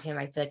around him,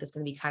 I feel like it's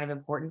going to be kind of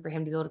important for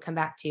him to be able to come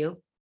back too,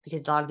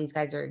 because a lot of these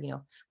guys are,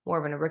 more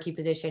of in a rookie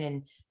position,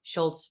 and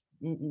Schultz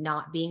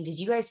not being. Did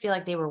you guys feel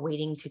like they were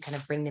waiting to kind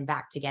of bring them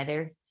back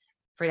together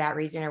for that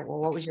reason? Or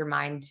what was your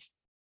mind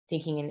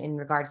thinking in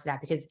regards to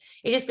that? Because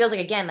it just feels like,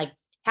 again, like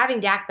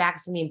having Dak back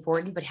is going to be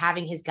important, but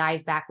having his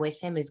guys back with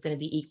him is going to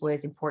be equally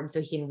as important,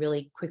 so he can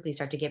really quickly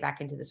start to get back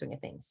into the swing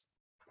of things.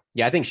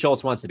 Yeah, I think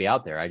Schultz wants to be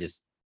out there. I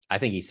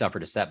think he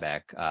suffered a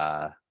setback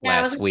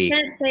last week. I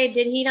was going to say,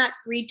 did he not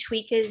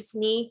retweak his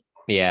knee?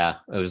 Yeah,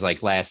 it was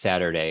like last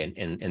Saturday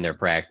in their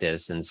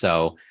practice. And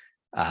so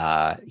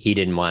he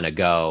didn't want to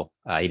go.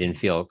 He didn't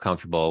feel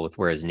comfortable with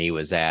where his knee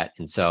was at.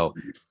 And so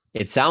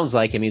it sounds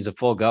like he's a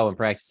full go in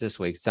practice this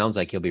week. It sounds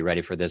like he'll be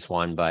ready for this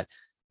one. But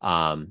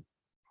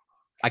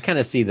I kind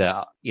of see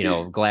the,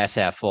 glass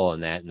half full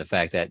in that, and the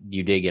fact that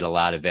you did get a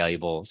lot of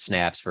valuable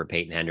snaps for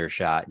Peyton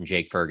Hendershot and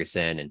Jake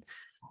Ferguson, and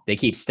they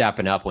keep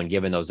stepping up when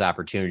given those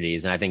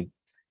opportunities. And I think,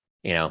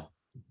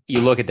 you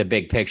look at the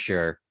big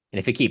picture, and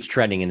if it keeps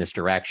trending in this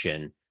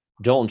direction,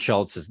 Dalton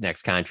Schultz's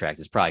next contract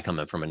is probably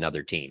coming from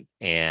another team.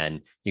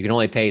 And you can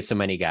only pay so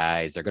many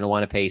guys. They're going to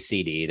want to pay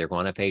CD. They're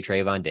going to pay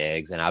Trayvon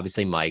Diggs and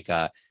obviously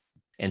Micah.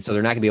 And so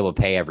they're not going to be able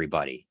to pay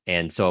everybody.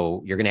 And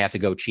so you're going to have to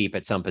go cheap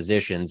at some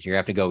positions. You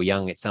have to go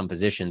young at some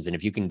positions. And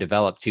if you can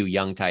develop 2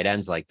 young tight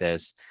ends like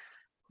this,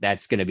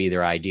 that's going to be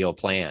their ideal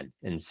plan.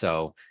 And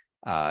so,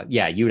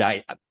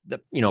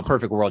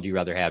 perfect world, you'd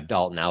rather have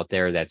Dalton out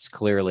there. That's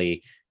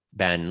clearly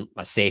been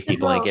a safety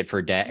blanket for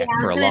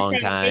a long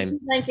time.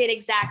 Safety blanket,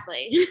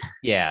 exactly.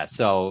 Yeah.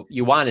 So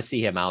you want to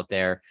see him out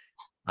there.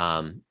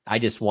 I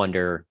just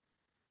wonder,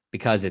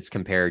 because it's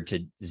compared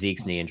to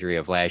Zeke's knee injury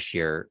of last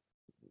year,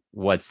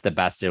 what's the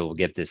best it will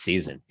get this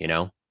season?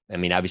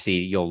 Obviously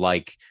you'll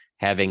like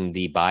having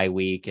the bye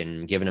week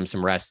and giving him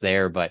some rest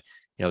there, but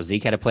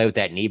Zeke had to play with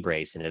that knee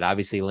brace, and it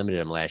obviously limited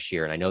him last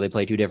year. And I know they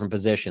play 2 different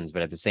positions,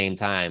 but at the same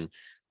time,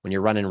 when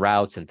you're running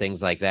routes and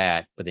things like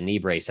that with a knee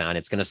brace on,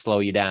 it's going to slow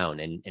you down,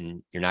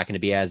 and you're not going to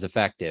be as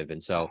effective.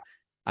 And so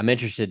I'm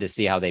interested to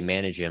see how they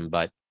manage him,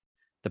 but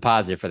the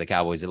positive for the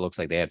Cowboys, it looks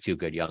like they have 2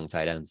 good young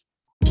tight ends.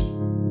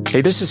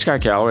 Hey, this is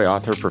Scott Galloway,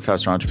 author,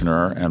 professor,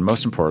 entrepreneur, and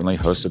most importantly,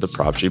 host of the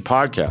Prop G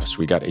podcast.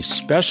 We got a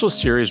special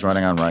series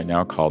running on right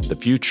now called The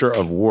Future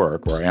of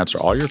Work, where I answer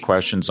all your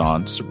questions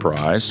on,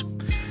 surprise,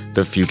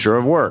 the future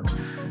of work.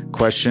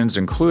 Questions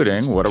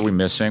including, what are we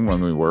missing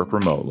when we work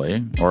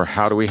remotely? Or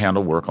how do we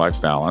handle work-life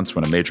balance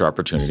when a major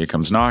opportunity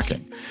comes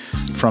knocking?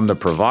 From the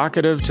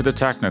provocative to the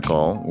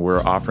technical,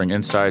 we're offering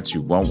insights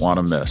you won't want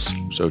to miss.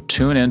 So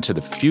tune in to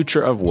The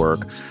Future of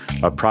Work,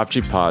 a Prop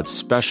G Pod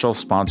special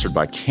sponsored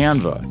by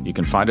Canva. You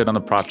can find it on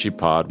the Prop G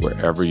Pod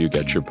wherever you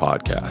get your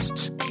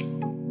podcasts.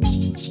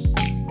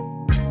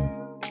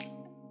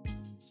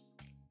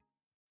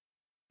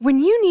 When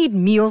you need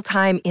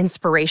mealtime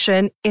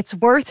inspiration, it's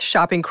worth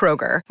shopping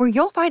Kroger, where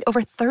you'll find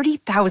over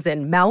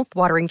 30,000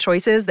 mouth-watering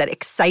choices that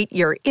excite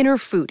your inner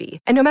foodie.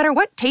 And no matter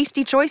what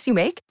tasty choice you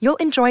make, you'll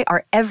enjoy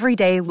our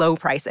everyday low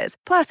prices,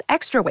 plus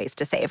extra ways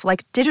to save,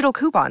 like digital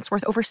coupons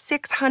worth over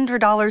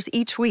 $600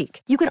 each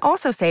week. You can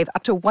also save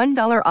up to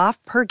 $1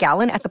 off per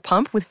gallon at the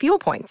pump with fuel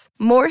points.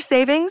 More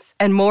savings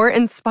and more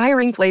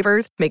inspiring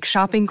flavors make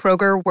shopping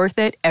Kroger worth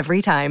it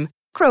every time.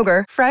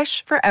 Kroger,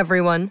 fresh for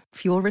everyone.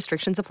 Fuel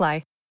restrictions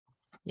apply.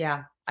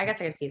 Yeah, I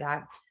guess I can see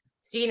that.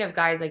 Speaking of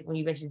guys, like when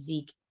you mentioned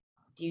Zeke,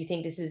 do you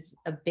think this is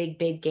a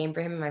big game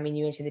for him?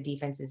 You mentioned the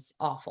defense is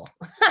awful.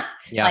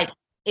 Yeah. Like,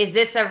 is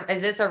this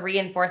a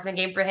reinforcement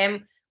game for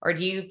him? Or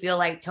do you feel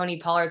like Tony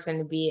Pollard's going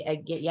to be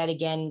yet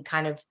again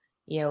kind of,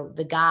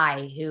 the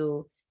guy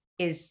who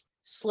is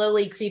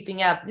slowly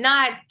creeping up,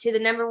 not to the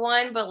number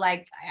 1, but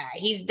like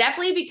he's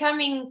definitely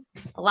becoming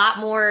a lot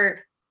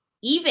more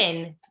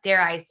even,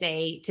 dare I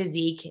say, to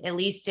Zeke, at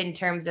least in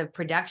terms of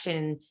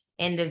production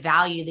and the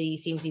value that he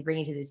seems to be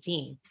bringing to this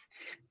team.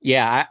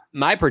 Yeah,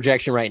 my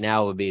projection right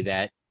now would be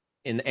that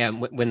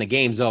when the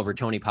game's over,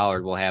 Tony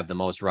Pollard will have the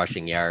most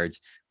rushing yards.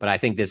 But I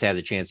think this has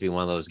a chance to be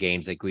one of those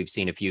games like we've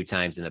seen a few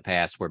times in the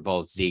past where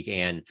both Zeke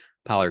and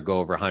Pollard go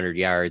over 100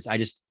 yards.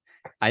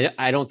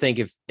 I don't think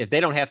if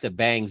they don't have to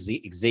bang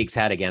Zeke's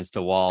head against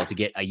a wall to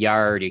get a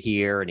yard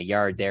here and a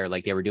yard there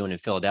like they were doing in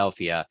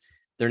Philadelphia,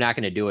 they're not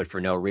going to do it for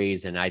no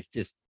reason.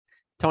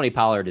 Tony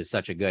Pollard is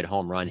such a good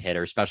home run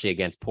hitter, especially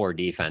against poor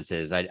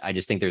defenses. I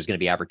just think there's going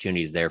to be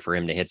opportunities there for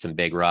him to hit some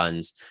big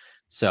runs.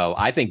 So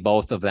I think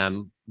both of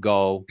them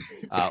go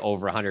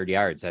over 100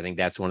 yards. I think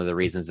that's one of the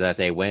reasons that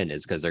they win,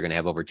 is because they're going to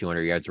have over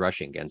 200 yards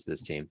rushing against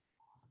this team.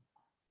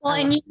 Well,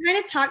 and you kind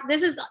of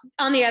this is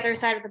on the other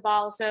side of the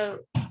ball, so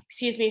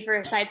excuse me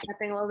for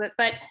sidestepping a little bit,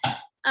 but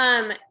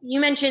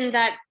you mentioned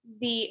that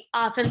the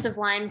offensive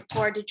line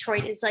for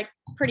Detroit is like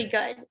pretty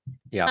good.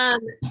 Yeah.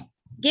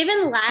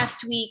 given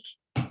last week,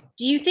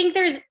 do you think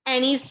there's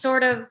any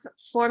sort of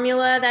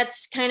formula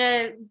that's kind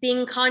of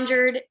being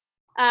conjured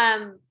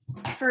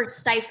for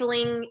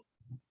stifling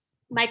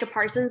Micah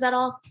Parsons at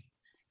all?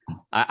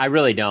 I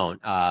really don't.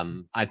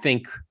 I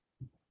think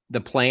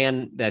the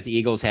plan that the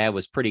Eagles had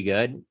was pretty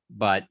good,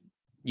 but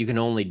you can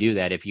only do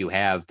that if you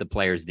have the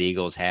players the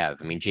Eagles have.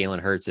 I mean, Jalen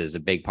Hurts is a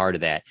big part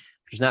of that.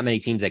 There's not many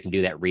teams that can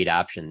do that read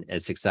option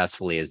as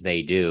successfully as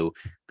they do,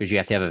 because you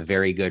have to have a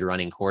very good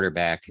running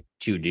quarterback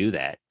to do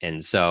that.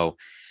 And so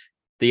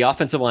the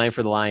offensive line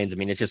for the Lions, I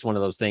mean, it's just one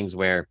of those things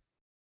where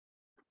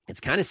it's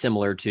kind of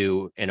similar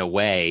to, in a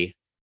way,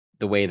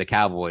 the way the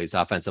Cowboys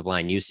offensive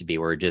line used to be,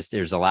 where just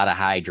there's a lot of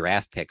high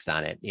draft picks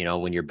on it. You know,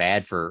 when you're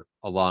bad for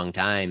a long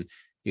time,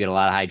 you get a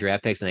lot of high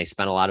draft picks, and they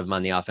spent a lot of them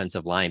on the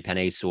offensive line.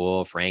 Penei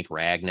Sewell, Frank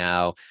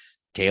Ragnow,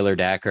 Taylor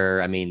Decker.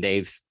 I mean,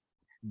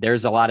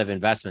 there's a lot of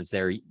investments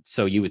there.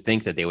 So you would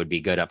think that they would be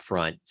good up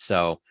front.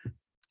 So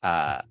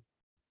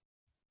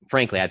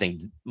frankly, I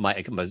think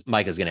Micah's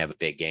going to have a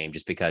big game,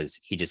 just because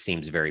he just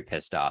seems very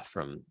pissed off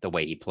from the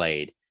way he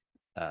played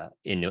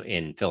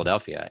in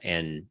Philadelphia.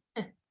 And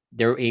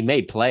he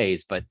made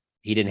plays, but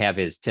he didn't have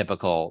his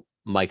typical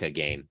Micah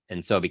game.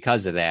 And so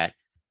because of that,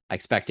 I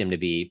expect him to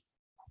be,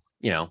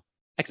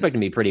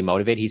 pretty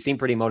motivated. He seemed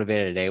pretty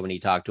motivated today when he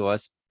talked to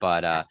us,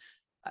 but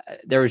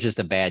there was just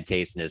a bad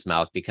taste in his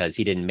mouth because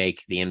he didn't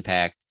make the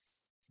impact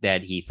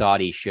that he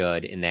thought he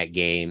should in that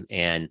game.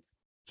 And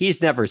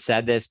he's never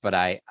said this, but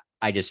I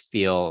just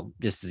feel,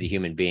 just as a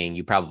human being,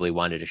 you probably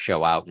wanted to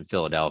show out in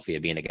Philadelphia,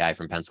 being a guy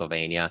from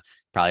Pennsylvania,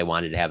 probably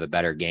wanted to have a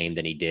better game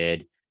than he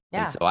did. Yeah.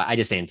 And so I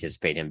just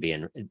anticipate him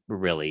being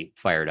really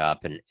fired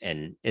up.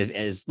 And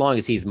as long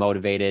as he's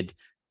motivated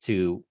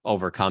to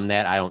overcome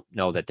that, I don't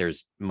know that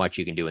there's much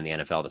you can do in the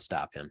NFL to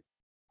stop him.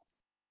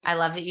 I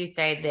love that you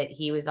say that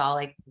he was all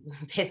like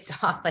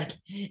pissed off. Like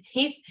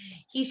he's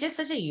just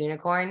such a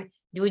unicorn.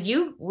 Would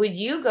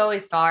you go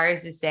as far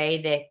as to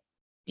say that,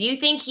 do you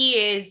think he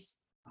is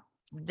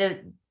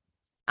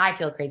I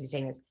feel crazy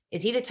saying this,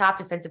 is he the top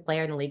defensive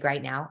player in the league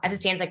right now, as it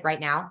stands, like right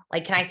now?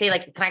 Like, can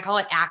I call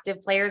it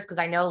active players? Because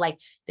I know like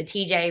the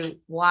TJ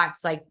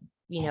Watts,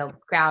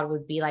 crowd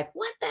would be like,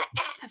 what the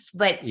F?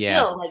 But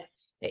still, like,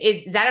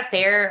 is that a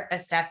fair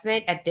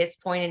assessment at this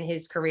point in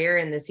his career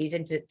in the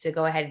season to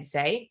go ahead and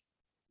say?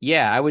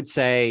 Yeah, I would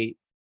say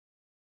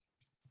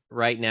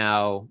right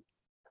now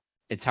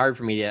it's hard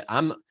for me to,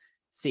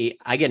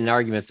 I get in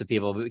arguments with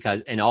people because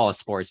in all of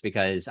sports,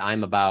 because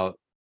I'm about,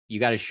 you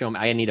got to show me,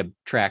 I need a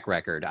track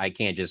record. I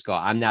can't just go,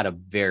 I'm not a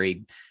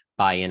very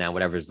buy-in on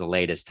whatever's the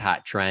latest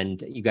hot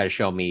trend. You got to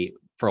show me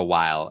for a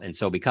while. And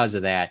so because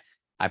of that,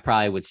 I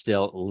probably would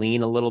still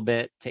lean a little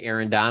bit to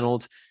Aaron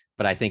Donald,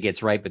 but I think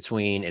it's right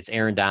between, it's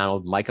Aaron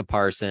Donald, Micah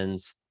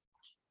Parsons,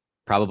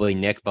 probably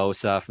Nick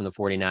Bosa from the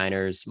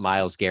 49ers,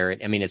 Myles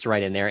Garrett. I mean, it's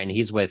right in there, and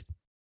he's with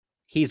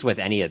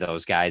any of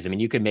those guys. I mean,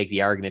 you could make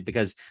the argument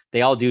because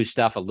they all do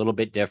stuff a little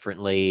bit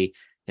differently.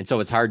 And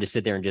so it's hard to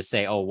sit there and just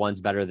say, oh,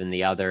 one's better than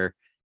the other.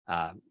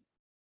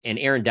 And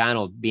Aaron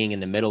Donald being in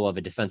the middle of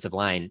a defensive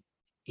line,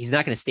 he's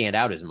not going to stand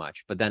out as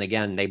much. But then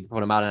again, they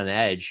put him out on an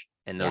edge.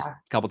 And those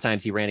couple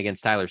times he ran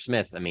against Tyler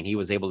Smith, I mean, he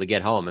was able to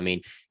get home. I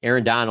mean,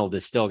 Aaron Donald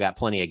has still got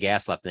plenty of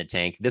gas left in the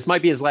tank. This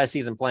might be his last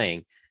season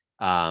playing.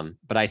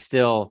 But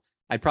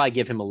I'd probably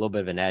give him a little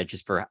bit of an edge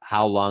just for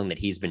how long that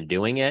he's been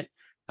doing it.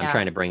 I'm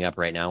trying to bring up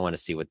right now. I want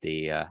to see what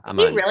the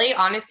really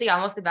honestly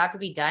almost about to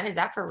be done. Is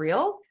that for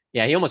real?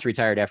 Yeah, he almost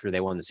retired after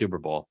they won the Super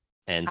Bowl.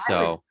 And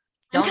so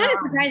I'm kind of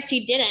surprised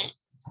he didn't.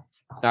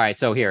 All right.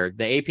 So here,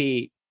 the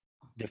AP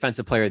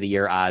Defensive Player of the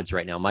Year odds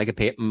right now.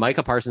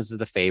 Micah Parsons is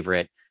the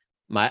favorite.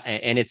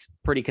 And it's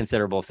pretty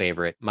considerable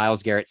favorite.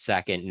 Myles Garrett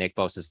second, Nick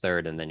Bosa's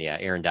third, and then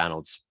Aaron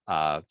Donald's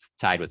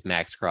tied with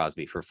Max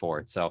Crosby for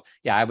fourth. So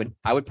I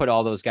would put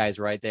all those guys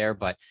right there.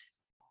 But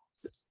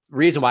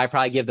reason why I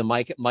probably give the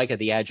Micah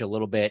the edge a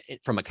little bit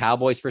from a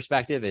Cowboys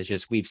perspective is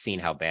just we've seen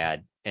how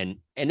bad and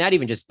not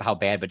even just how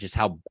bad, but just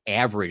how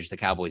average the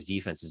Cowboys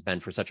defense has been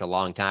for such a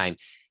long time,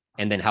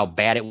 and then how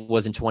bad it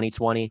was in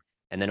 2020,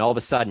 and then all of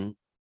a sudden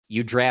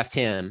you draft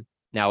him.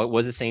 Now, it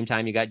was the same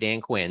time you got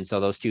Dan Quinn,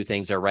 so those two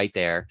things are right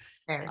there.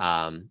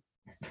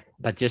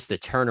 But just the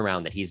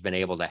turnaround that he's been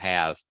able to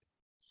have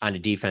on a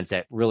defense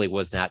that really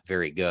was not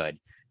very good,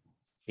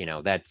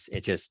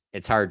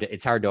 it's hard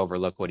to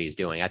overlook what he's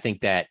doing. I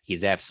think that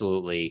he's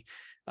absolutely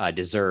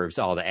deserves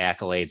all the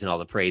accolades and all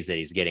the praise that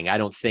he's getting. I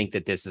don't think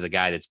that this is a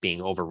guy that's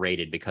being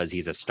overrated because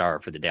he's a star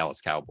for the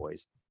Dallas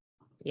Cowboys.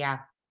 Yeah,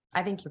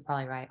 I think you're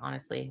probably right.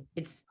 Honestly,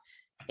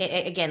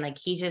 again, like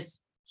he's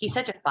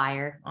such a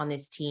fire on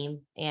this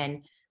team.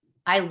 And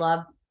I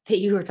love that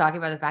you were talking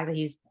about the fact that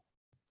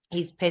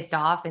he's pissed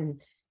off.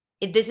 And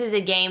this is a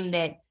game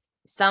that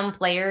some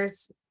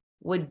players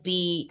would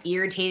be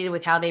irritated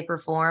with how they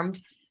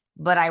performed,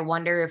 but I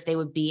wonder if they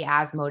would be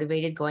as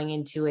motivated going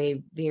into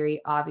a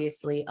very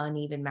obviously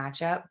uneven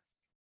matchup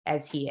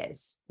as he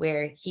is,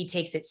 where he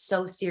takes it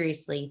so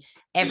seriously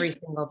every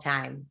single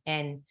time.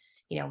 And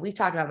we've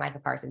talked about Micah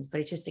Parsons, but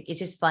it's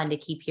just fun to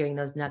keep hearing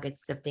those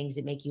nuggets of things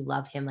that make you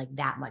love him like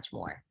that much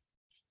more.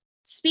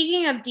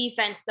 Speaking of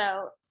defense,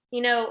 though,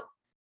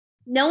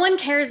 no one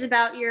cares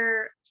about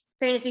your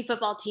fantasy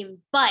football team,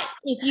 but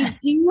if you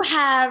do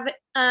have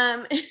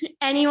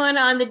anyone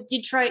on the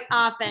Detroit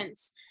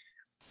offense,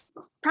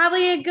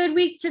 probably a good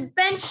week to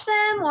bench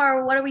them,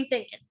 or what are we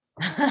thinking?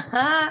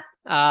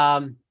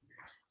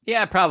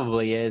 Yeah, it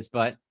probably is,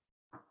 but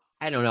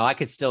I don't know. I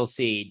could still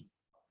see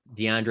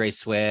DeAndre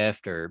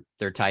Swift or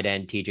their tight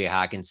end TJ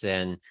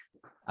Hawkinson.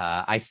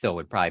 I still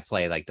would probably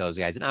play like those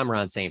guys. And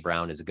Amon St.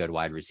 Brown is a good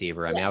wide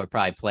receiver. I mean, I would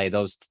probably play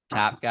those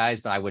top guys,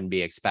 but I wouldn't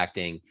be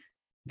expecting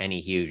any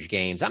huge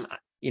games.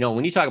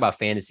 When you talk about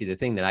fantasy, the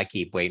thing that I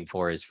keep waiting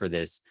for is for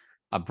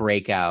a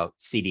breakout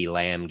CD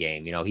Lamb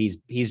game.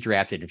 He's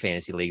drafted in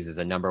fantasy leagues as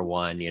a number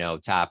one,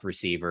 top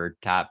receiver,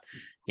 top,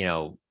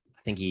 I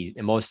think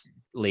in most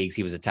leagues,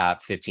 he was a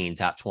top 15,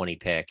 top 20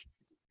 pick.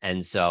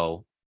 And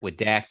so with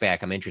Dak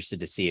back, I'm interested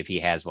to see if he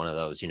has one of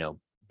those,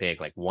 big,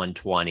 like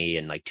 120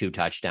 and like 2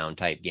 touchdown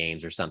type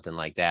games or something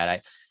like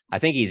that. I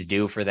think he's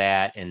due for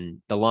that.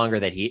 And the longer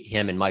that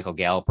him and Michael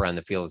Gallup are on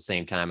the field at the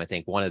same time, I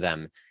think one of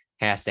them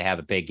has to have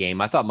a big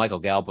game. I thought Michael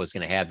Gallup was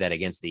going to have that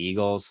against the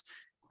Eagles.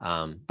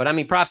 But I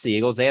mean, props to the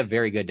Eagles. They have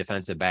very good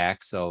defensive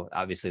backs. So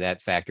obviously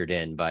that factored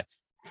in, but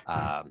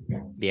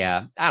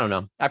yeah, I don't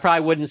know. I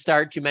probably wouldn't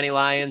start too many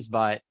Lions,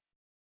 but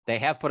they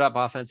have put up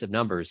offensive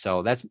numbers.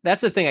 So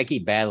that's the thing I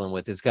keep battling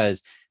with, is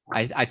because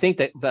I think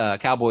that the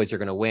Cowboys are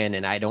going to win,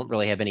 and I don't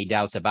really have any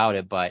doubts about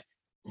it, but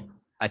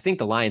I think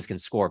the Lions can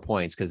score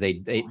points because they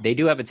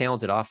do have a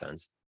talented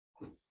offense.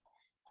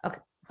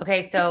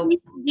 Okay. So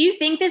do you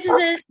think this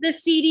is the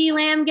CD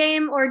Lamb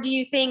game, or do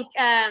you think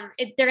they're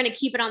going to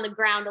keep it on the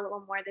ground a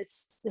little more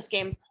this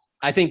game?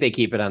 I think they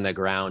keep it on the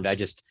ground.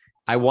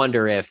 I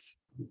wonder if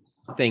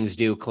things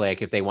do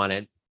click, if they want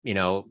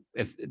to,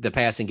 if the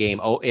passing game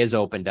is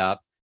opened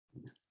up,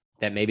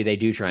 that maybe they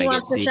do try and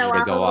get CD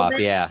to go off.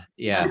 Yeah.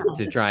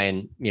 To try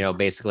and,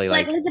 basically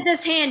like look at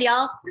this hand,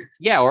 y'all.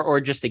 Yeah. Or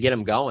just to get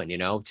him going,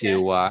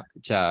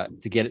 to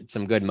get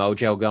some good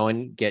mojo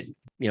going,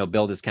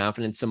 build his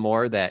confidence some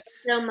more. That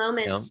no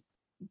moments.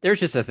 There's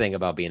just a thing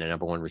about being a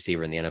number one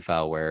receiver in the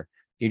NFL where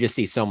you just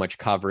see so much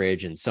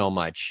coverage and so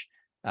much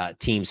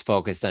teams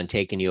focused on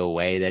taking you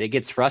away that it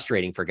gets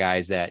frustrating for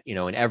guys that,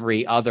 in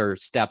every other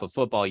step of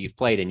football you've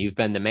played and you've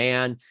been the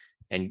man,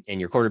 and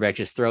your quarterback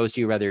just throws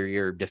to you, whether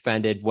you're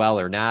defended well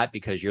or not,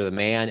 because you're the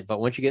man. But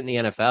once you get in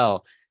the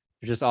NFL,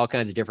 there's just all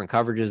kinds of different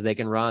coverages they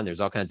can run.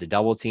 There's all kinds of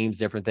double teams,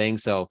 different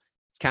things. So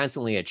it's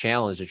constantly a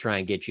challenge to try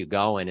and get you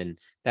going. And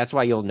that's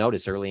why you'll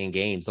notice early in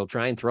games, they'll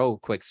try and throw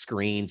quick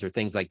screens or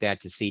things like that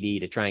to CD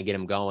to try and get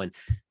him going.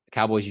 The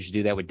Cowboys used to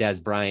do that with Des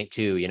Bryant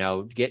too,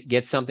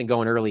 get something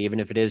going early,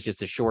 even if it is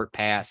just a short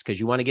pass, because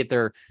you want to get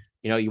their,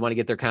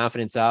 their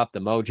confidence up,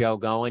 the mojo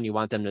going. You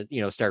want them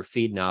to, start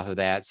feeding off of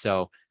that.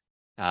 So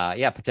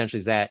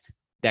potentially that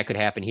could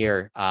happen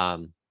here.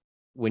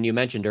 When you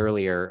mentioned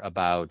earlier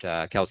about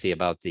Kelsey,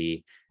 about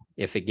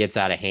if it gets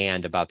out of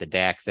hand, about the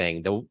Dak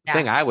thing, the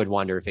thing I would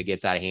wonder if it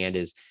gets out of hand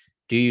is,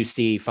 do you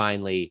see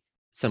finally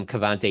some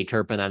Kevontae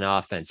Turpin on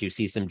offense? You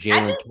see some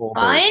Jalen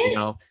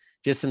Tolbert,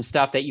 just some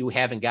stuff that you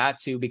haven't got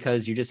to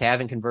because you just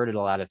haven't converted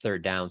a lot of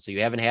third down. So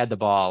you haven't had the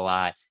ball a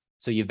lot.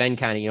 So you've been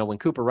kind of, when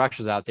Cooper Rush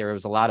was out there, it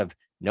was a lot of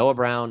Noah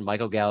Brown,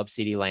 Michael Gallup,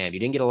 CeeDee Lamb. You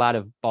didn't get a lot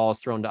of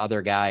balls thrown to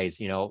other guys,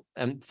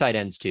 and tight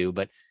ends too.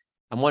 But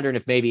I'm wondering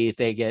if maybe if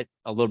they get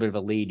a little bit of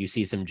a lead, you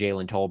see some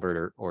Jalen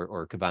Tolbert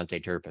or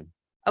Kevontae Turpin.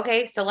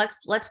 Okay, so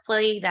let's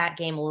play that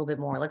game a little bit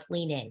more. Let's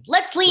lean in.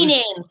 Let's lean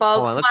in,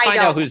 folks. Let's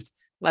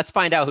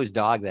find out whose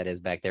dog that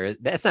is back there.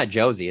 That's not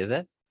Josie, is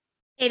it?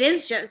 It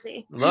is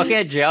Josie. Look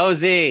at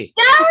Josie.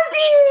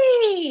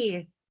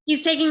 Josie!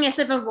 He's taking a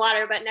sip of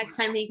water, but next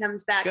time he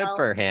comes back. Good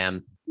for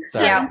him.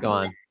 Sorry, go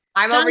on.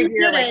 I'm over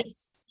here like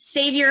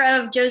savior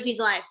of Josie's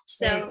life.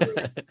 So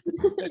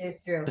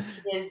it's true.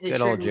 It is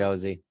good old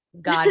Josie.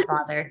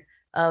 Godfather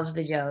of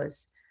the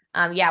Joes.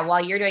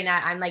 While you're doing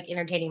that, I'm like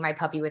entertaining my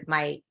puppy with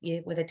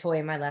a toy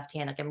in my left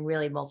hand. Like I'm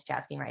really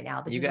multitasking right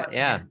now.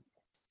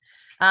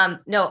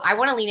 No, I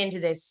want to lean into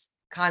this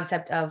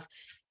concept of,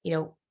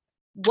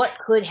 what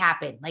could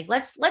happen. Like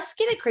let's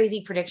get a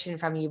crazy prediction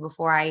from you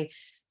before I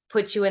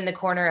put you in the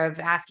corner of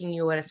asking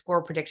you what a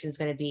score prediction is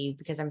going to be,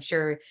 because I'm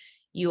sure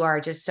you are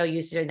just so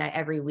used to doing that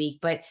every week.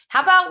 But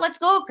how about let's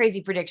go a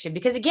crazy prediction?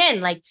 Because again,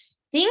 like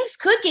things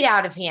could get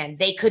out of hand.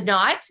 They could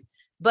not,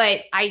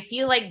 but I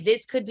feel like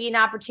this could be an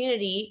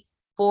opportunity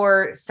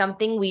for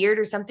something weird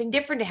or something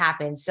different to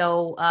happen.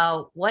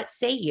 So what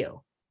say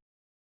you?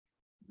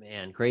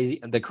 Man, crazy.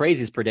 The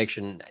craziest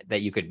prediction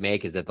that you could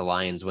make is that the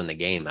Lions win the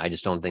game. I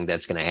just don't think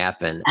that's going to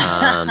happen.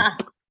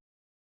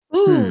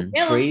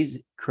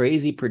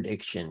 Crazy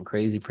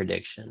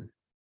prediction.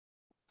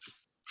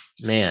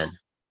 Man.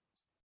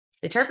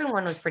 The Turpin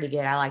one was pretty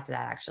good. I liked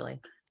that actually.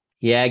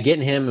 Yeah,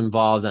 getting him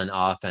involved on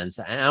offense.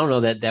 I don't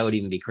know that would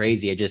even be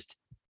crazy. It's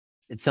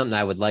something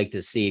I would like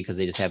to see because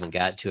they just haven't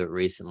got to it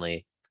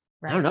recently.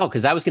 Right. I don't know,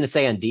 because I was going to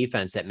say on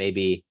defense that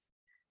maybe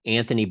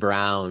Anthony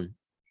Brown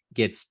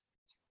gets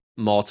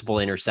multiple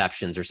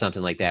interceptions or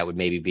something like that would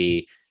maybe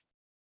be,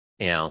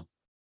 I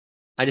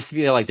just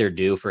feel like they're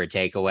due for a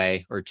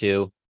takeaway or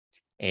two.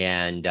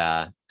 And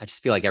I I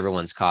just feel like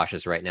everyone's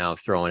cautious right now of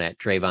throwing at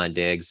Trayvon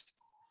Diggs.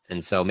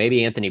 And so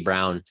maybe Anthony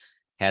Brown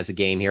has a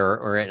game here,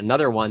 or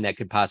another one that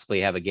could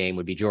possibly have a game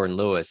would be Jordan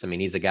Lewis. I mean,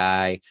 he's a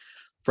guy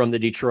from the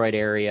Detroit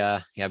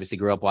area. He obviously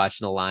grew up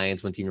watching the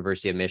Lions, went to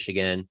University of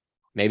Michigan.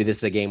 Maybe this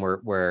is a game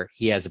where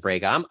he has a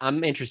break.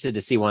 I'm interested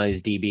to see one of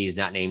these DBs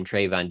not named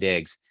Trayvon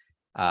Diggs,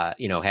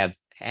 have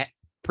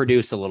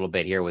produce a little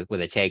bit here with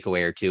a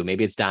takeaway or two.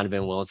 Maybe it's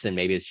Donovan Wilson.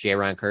 Maybe it's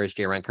Jaron Kearse.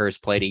 Jaron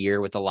Kearse played a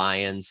year with the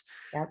Lions.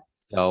 Yep.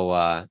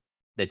 So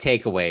the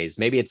takeaways,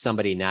 maybe it's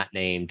somebody not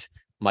named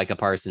Micah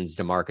Parsons,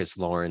 DeMarcus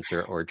Lawrence,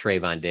 or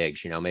Trayvon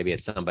Diggs. Maybe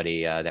it's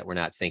somebody that we're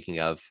not thinking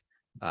of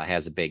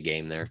has a big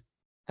game there.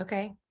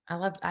 Okay. I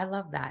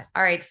love that.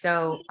 All right.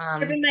 So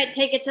we might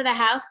take it to the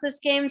house this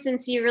game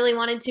since you really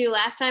wanted to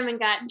last time and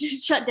got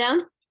shut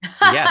down.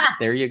 Yes,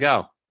 there you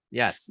go.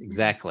 Yes,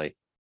 exactly.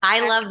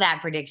 I love that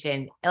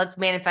prediction. Let's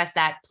manifest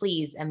that,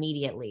 please,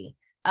 immediately.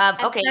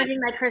 Okay. I'm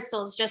saving my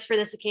crystals just for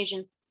this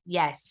occasion.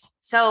 Yes.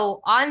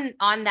 So on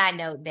that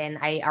note, then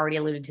I already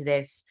alluded to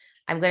this.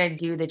 I'm going to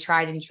do the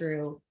tried and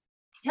true.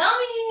 Tell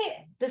me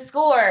the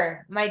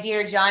score, my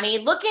dear Johnny.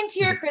 Look into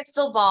your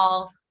crystal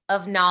ball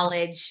of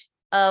knowledge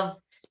of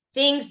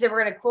things that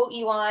we're going to quote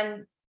you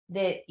on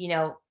that,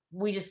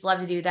 we just love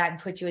to do that and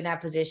put you in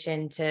that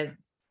position to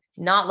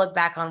not look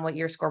back on what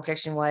your score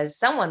prediction was.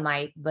 Someone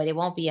might, but it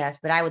won't be us.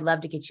 But I would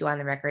love to get you on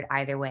the record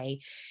either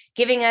way,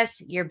 giving us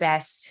your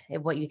best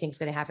at what you think is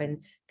going to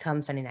happen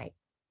come Sunday night.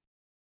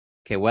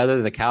 Okay,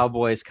 whether the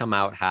Cowboys come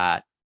out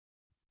hot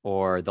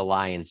or the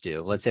Lions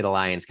do. Let's say the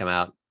Lions come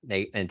out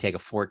and take a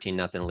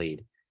 14-0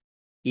 lead.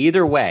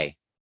 Either way,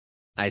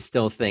 I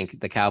still think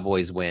the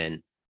Cowboys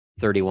win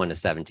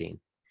 31-17.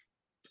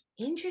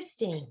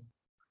 Interesting.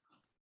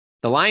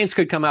 The Lions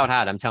could come out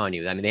hot, I'm telling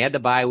you. I mean, they had the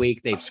bye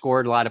week. They've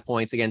scored a lot of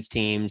points against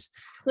teams.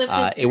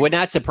 It would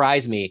not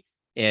surprise me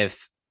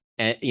if,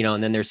 and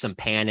then there's some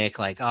panic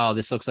like, oh,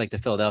 this looks like the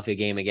Philadelphia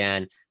game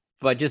again.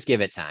 But just give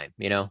it time.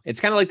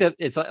 It's kind of like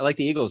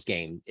the Eagles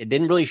game. It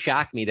didn't really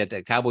shock me that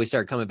the Cowboys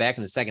started coming back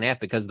in the second half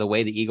because of the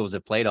way the Eagles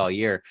have played all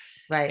year.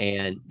 Right.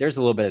 And there's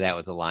a little bit of that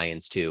with the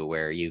Lions too,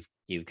 where you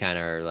kind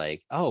of are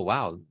like, oh,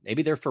 wow,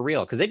 maybe they're for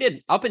real. Because they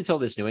did up until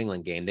this New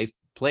England game. They've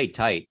played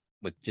tight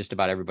with just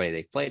about everybody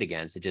they've played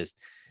against. It just,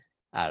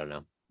 I don't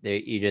know.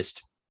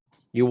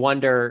 You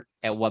wonder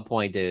at what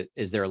point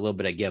is there a little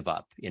bit of give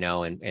up,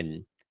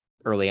 and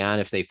early on,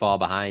 if they fall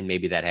behind,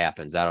 maybe that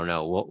happens. I don't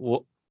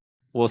know.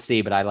 We'll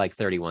see, but I like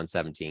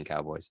 31-17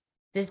 Cowboys.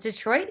 Does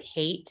Detroit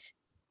hate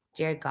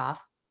Jared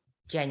Goff?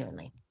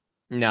 Genuinely?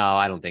 No,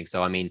 I don't think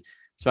so. I mean,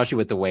 especially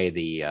with the way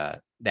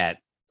that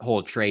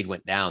whole trade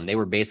went down, they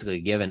were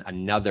basically given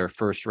another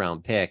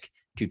first-round pick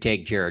to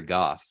take Jared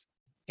Goff.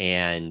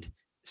 And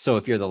so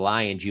if you're the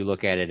Lions, you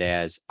look at it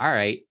as, all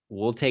right,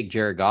 we'll take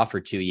Jared Goff for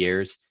 2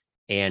 years,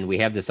 and we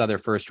have this other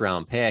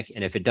first-round pick.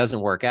 And if it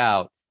doesn't work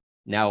out,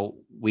 now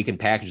we can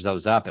package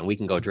those up and we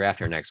can go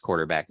draft our next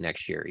quarterback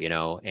next year,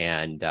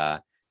 and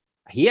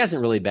he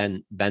hasn't really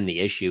been the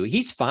issue.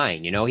 He's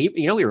fine. He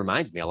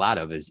reminds me a lot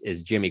of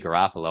is Jimmy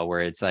Garoppolo,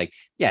 where it's like,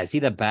 yeah, is he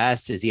the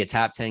best? Is he a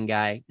top 10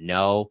 guy?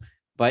 No,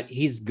 but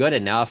he's good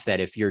enough that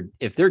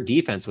if their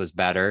defense was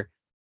better,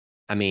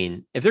 I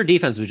mean, if their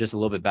defense was just a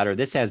little bit better,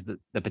 this has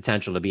the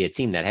potential to be a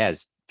team that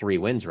has 3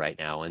 wins right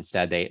now.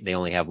 Instead, they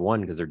only have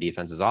 1 because their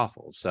defense is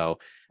awful. So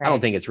right. I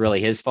don't think it's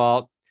really his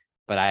fault.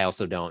 But I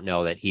also don't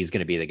know that he's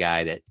going to be the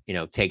guy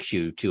that, takes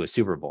you to a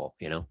Super Bowl.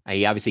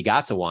 He obviously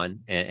got to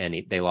one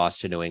and they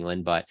lost to New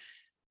England, but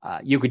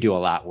you could do a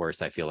lot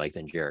worse, I feel like,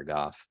 than Jared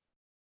Goff.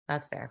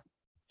 That's fair.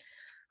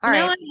 All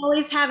right. I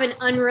always have an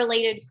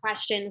unrelated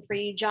question for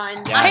you,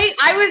 John. Yes.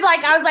 I was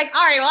like,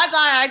 all right, well, that's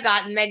all I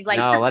got. And Meg's like,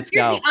 no, let's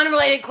go. An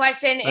unrelated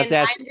question. Let's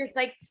and ask. I'm just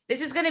like,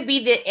 this is going to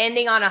be the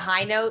ending on a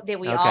high note that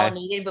we all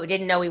needed, but we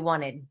didn't know we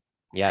wanted.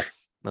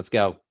 Yes. Let's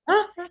go.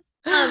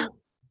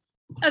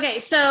 Okay.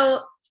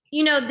 So,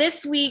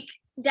 this week,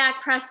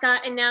 Dak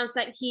Prescott announced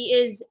that he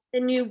is the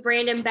new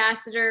brand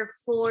ambassador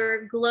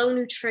for Glow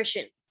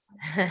Nutrition.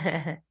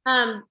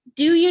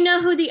 Do you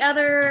know who the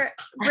other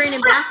brand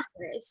ambassador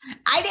is?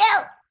 I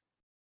do.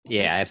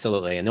 Yeah,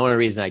 absolutely. And the only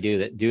reason I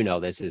do know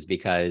this is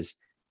because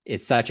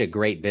it's such a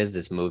great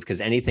business move, because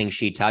anything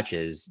she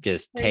touches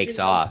just takes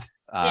off.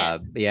 Yeah,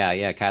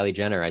 Kylie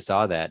Jenner. I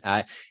saw that.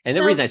 And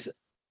the reason it's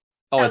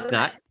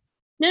not.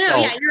 No,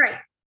 yeah, you're right.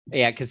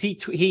 Yeah, because he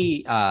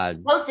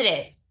posted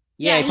it.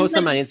 Yeah, he posted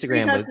something on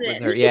Instagram with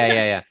her.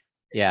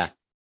 Yeah.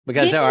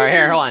 Because all right,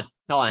 here, hold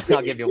on.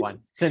 I'll give you one.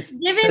 Since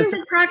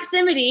the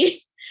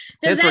proximity,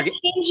 does that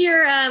change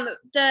your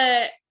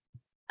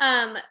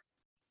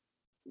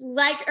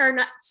or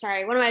not?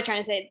 Sorry, what am I trying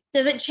to say?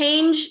 Does it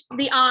change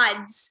the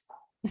odds?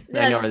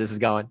 I know where this is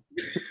going.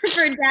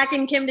 For Dak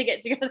and Kim to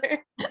get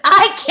together.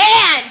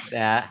 I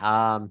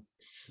can't.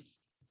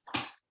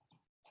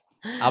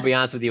 I'll be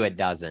honest with you, it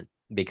doesn't,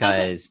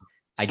 because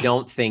I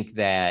don't think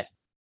that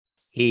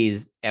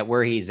he's at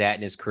where he's at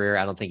in his career.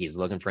 I don't think he's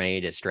looking for any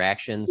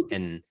distractions,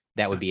 and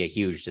that would be a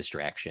huge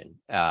distraction.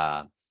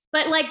 But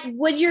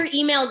would your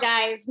email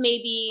guys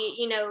maybe,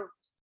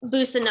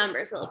 boost the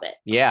numbers a little bit?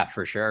 Yeah,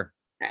 for sure.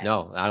 Right.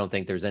 No, I don't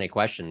think there's any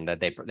question that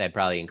that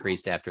probably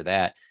increased after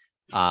that.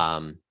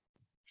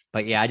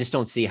 But yeah, I just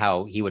don't see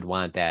how he would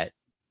want that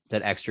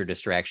extra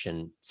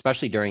distraction,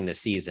 especially during the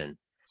season.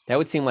 That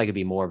would seem like it'd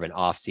be more of an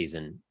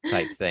off-season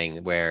type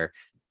thing where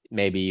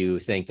maybe you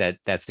think that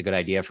that's a good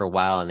idea for a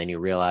while, and then you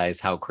realize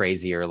how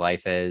crazy your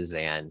life is,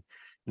 and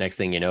next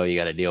thing you know, you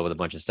got to deal with a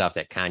bunch of stuff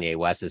that Kanye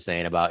West is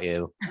saying about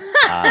you.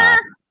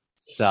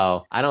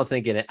 So I don't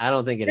think it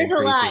There's increases. a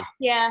lot.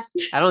 Yeah.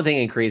 I don't think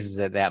it increases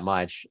it that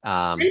much.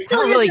 I I'm still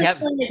don't here really for have.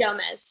 Selena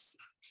Gomez.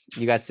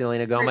 You got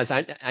Selena Gomez.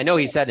 I know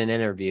he said in an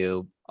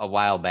interview a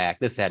while back.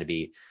 This had to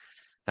be,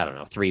 I don't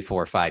know, 3,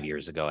 4, 5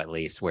 years ago at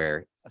least,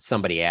 where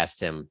somebody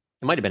asked him.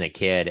 It might have been a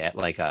kid at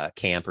like a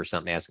camp or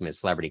something, asked him his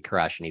celebrity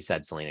crush, and he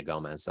said Selena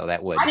Gomez. So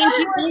that would. I mean,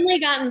 she's only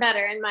gotten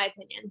better, in my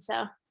opinion.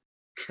 So.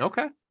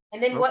 Okay.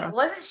 And then what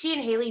wasn't she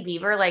and Hailey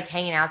Bieber like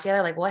hanging out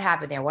together? Like what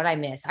happened there? What I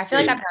missed? I feel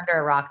like I've been under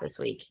a rock this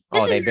week.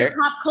 This is a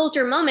pop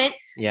culture moment.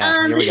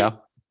 Yeah, here we go.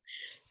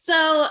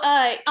 So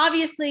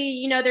obviously,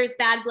 you know, there's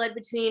bad blood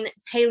between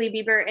Hailey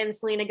Bieber and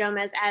Selena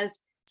Gomez, as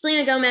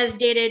Selena Gomez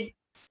dated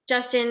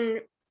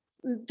Justin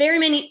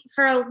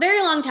for a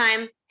very long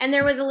time. And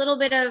there was a little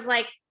bit of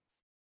like,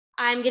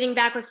 I'm getting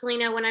back with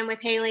Selena when I'm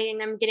with Hailey,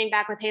 and I'm getting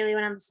back with Hailey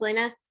when I'm with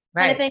Selena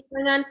kind of thing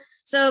going on.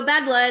 So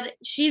bad blood.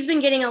 She's been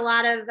getting a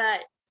lot of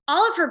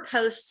all of her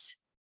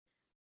posts.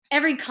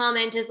 Every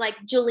comment is like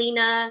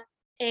Jelena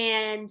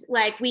and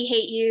like we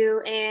hate you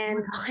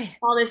and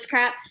all this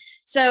crap.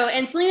 So,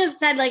 and Selena's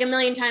said like a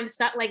million times,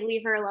 Scott, like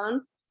leave her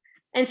alone.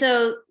 And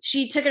so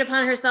she took it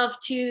upon herself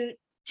to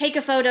take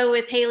a photo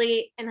with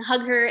Hailey and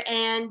hug her,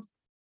 and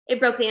it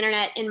broke the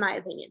internet, in my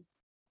opinion.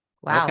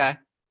 Wow.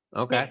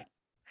 Okay.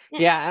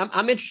 Yeah,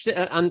 I'm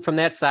interested from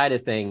that side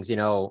of things. You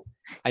know,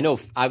 I know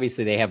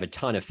obviously they have a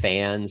ton of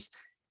fans,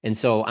 and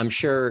so I'm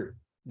sure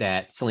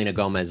that Selena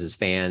Gomez's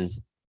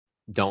fans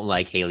don't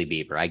like Hailey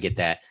Bieber. I get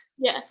that.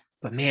 Yeah.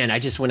 But man,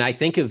 when I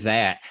think of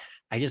that,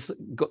 I just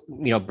go,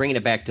 bringing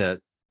it back to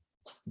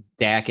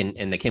Dak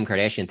and the Kim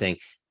Kardashian thing,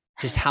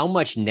 just how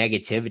much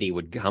negativity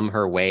would come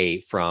her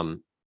way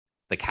from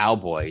the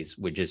Cowboys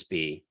would just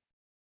be.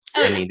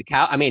 I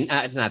mean,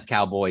 it's not the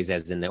Cowboys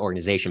as in the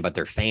organization, but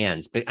their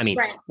fans. But I mean,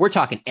 We're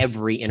talking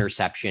every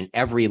interception,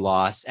 every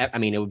loss. I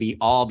mean, it would be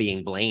all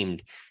being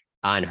blamed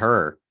on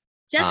her.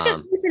 Jessica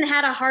Simpson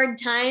had a hard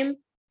time,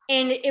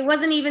 and it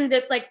wasn't even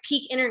the like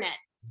peak internet.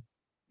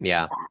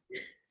 Yeah.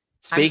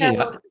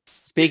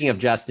 Speaking of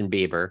Justin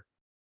Bieber.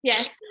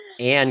 Yes.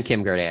 And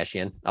Kim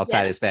Kardashian, I'll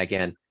tie this back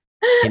in.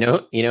 You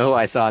know who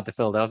I saw at the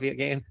Philadelphia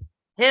game?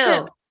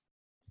 Who?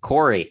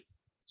 Corey.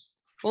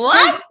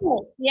 What?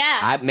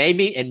 Yeah. It made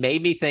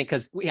me think,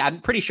 because I'm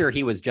pretty sure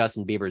he was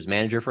Justin Bieber's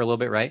manager for a little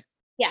bit, right?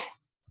 Yeah.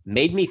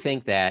 Made me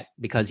think that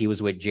because he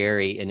was with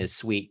Jerry in his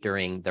suite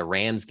during the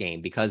Rams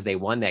game, because they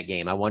won that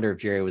game. I wonder if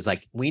Jerry was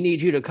like, "We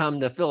need you to come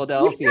to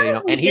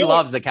Philadelphia," and he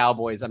loves the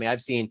Cowboys. I mean,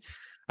 I've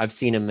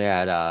seen him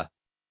at I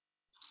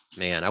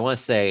want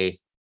to say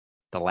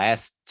the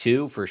last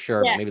 2 for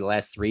sure, maybe the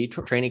last 3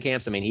 training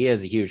camps. I mean, he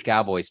is a huge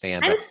Cowboys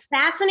fan. I'm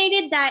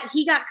fascinated that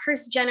he got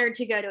Kris Jenner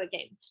to go to a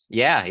game.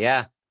 Yeah.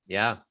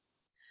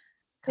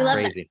 We love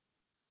Crazy. That.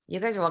 You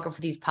guys are welcome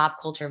for these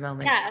pop culture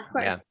moments. Yeah, of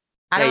course.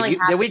 Yeah.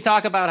 Did we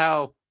talk about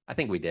how? I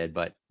think we did,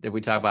 but did we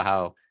talk about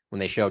how when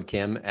they showed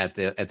Kim at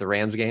the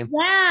Rams game?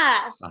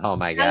 Yeah. Oh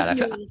my God,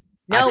 I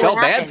No,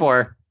 felt bad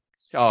for her.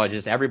 Oh,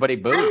 just everybody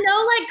booed. I'm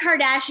no like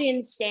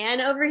Kardashian stan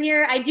over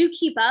here. I do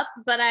keep up,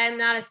 but I'm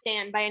not a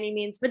stan by any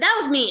means. But that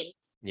was mean.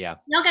 Yeah.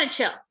 Y'all gotta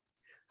chill.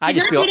 She's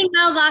not dating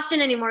Miles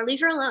Austin anymore.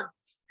 Leave her alone.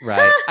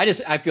 Right.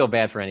 I feel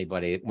bad for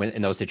anybody when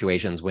in those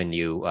situations when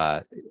you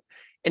and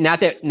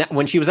not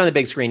when she was on the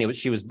big screen,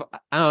 she was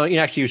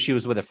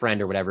with a friend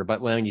or whatever.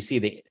 But when you see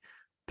the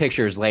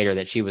pictures later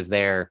that she was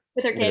there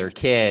with her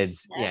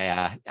kids,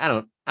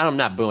 I'm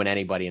not booing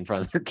anybody in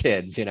front of their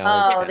kids,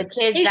 Oh, the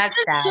kids, that's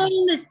sad.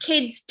 Showing the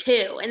kids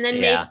too, and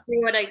then maybe we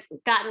would have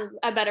gotten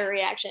a better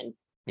reaction.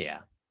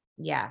 Yeah,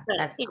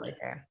 that's totally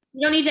fair.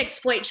 You don't need to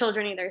exploit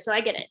children either, so I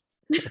get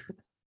it.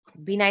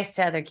 Be nice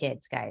to other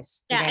kids,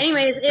 guys. Yeah.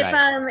 Anyways,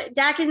 if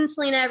Dak and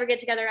Selena ever get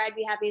together, I'd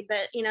be happy.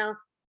 But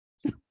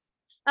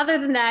other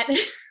than that,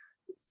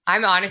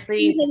 I'm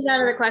honestly things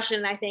out of the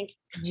question. I think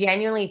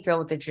genuinely thrilled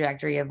with the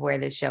trajectory of where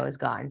this show has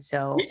gone.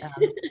 So,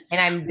 and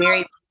I'm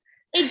very.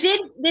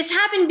 This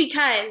happened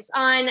because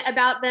on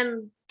About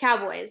Them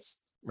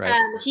Cowboys, right.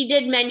 He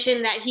did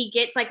mention that he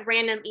gets like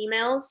random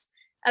emails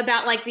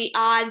about like the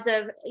odds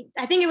of,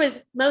 I think it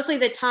was mostly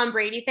the Tom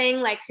Brady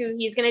thing, like who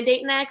he's going to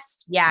date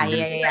next.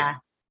 Yeah.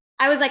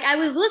 I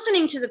was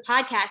listening to the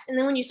podcast, and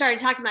then when you started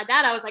talking about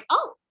that, I was like,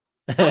 oh.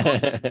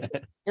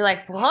 You're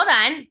like, well, hold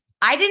on.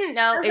 I didn't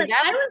know. I have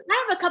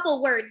a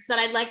couple words that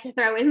I'd like to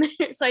throw in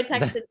there. So I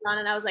texted John,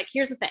 and I was like,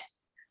 here's the thing.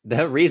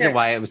 The reason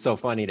why it was so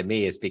funny to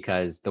me is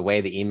because the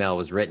way the email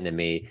was written to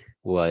me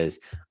was,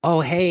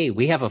 oh, hey,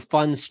 we have a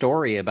fun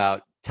story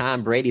about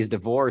Tom Brady's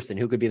divorce and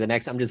who could be the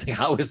next. I'm just like,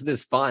 how is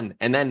this fun?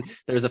 And then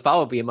there's a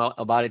follow-up email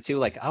about it too.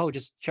 Like, oh,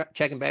 just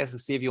checking back to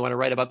see if you want to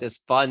write about this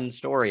fun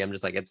story. I'm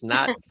just like, it's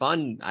not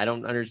fun. I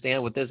don't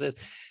understand what this is.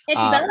 It's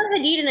Bella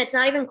Hadid, and it's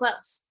not even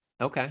close.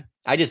 Okay.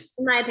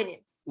 in my opinion.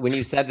 When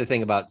you said the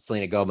thing about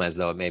Selena Gomez,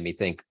 though, it made me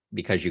think,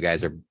 because you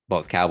guys are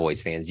both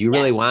Cowboys fans, you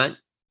really want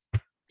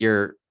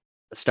your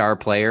star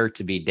player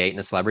to be dating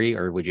a celebrity,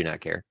 or would you not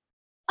care?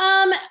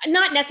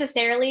 Not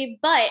necessarily,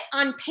 but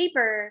on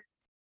paper,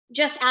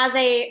 just as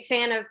a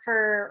fan of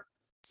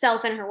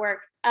herself and her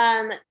work,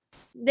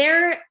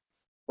 they're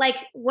like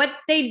what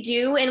they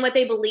do and what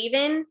they believe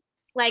in,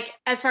 like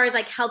as far as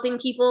like helping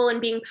people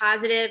and being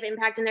positive,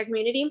 impacting their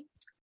community,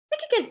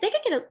 they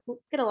could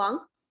get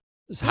along.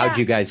 So how'd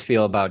you guys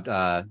feel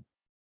about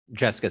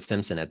Jessica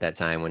Simpson at that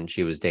time when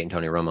she was dating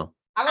Tony Romo?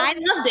 I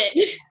loved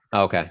it.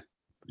 Okay.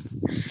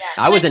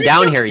 I wasn't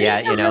down here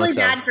yet, you know. Really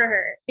so bad for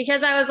her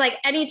because I was like,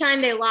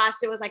 anytime they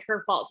lost, it was like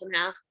her fault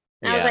somehow.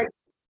 And I was like,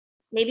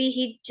 maybe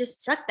he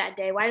just sucked that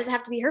day. Why does it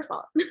have to be her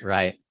fault?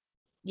 Right.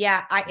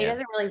 Yeah, it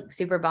doesn't really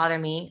super bother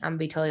me. I'm gonna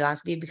be totally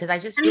honest with you because I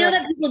just I know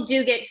that people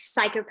do get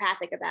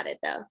psychopathic about it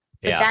though.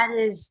 But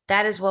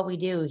that is what we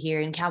do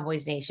here in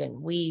Cowboys Nation.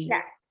 We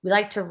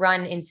like to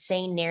run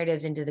insane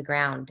narratives into the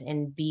ground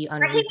and be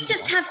unreasonable. I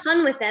just have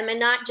fun with them and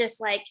not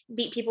just like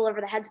beat people over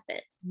the heads with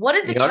it. What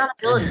is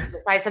accountability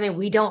besides something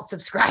we don't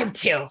subscribe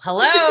to?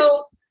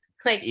 Hello?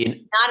 Like,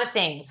 not a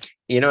thing.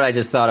 You know what I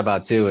just thought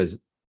about too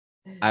is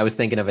I was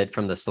thinking of it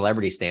from the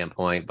celebrity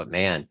standpoint, but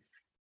man,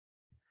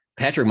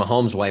 Patrick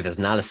Mahomes' wife is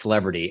not a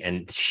celebrity,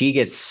 and she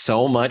gets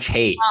so much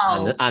hate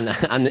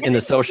in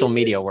the social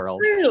media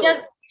world.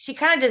 She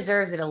kind of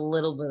deserves it a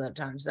little bit of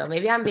times, though.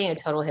 Maybe I'm being a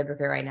total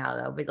hypocrite right now,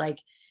 though. But like,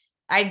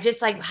 I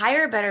just like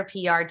hire a better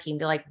PR team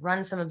to like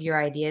run some of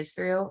your ideas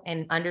through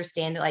and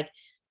understand that, like,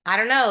 I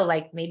don't know,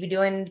 like maybe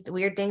doing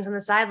weird things on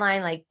the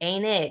sideline, like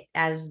ain't it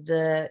as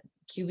the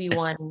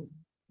QB1,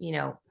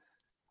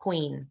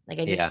 queen. Like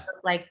I just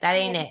like that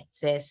ain't it,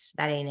 sis.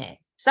 That ain't it.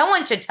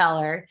 Someone should tell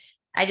her.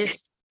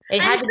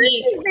 It had to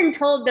be. She's been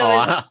told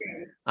those.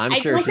 I'm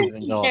sure she's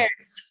been told.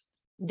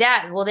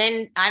 Yeah. Well,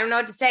 then I don't know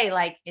what to say.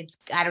 Like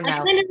I don't know.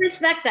 I kind of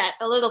respect that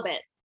a little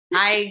bit.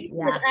 I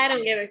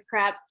don't give a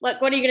crap.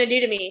 Look, what are you going to do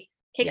to me?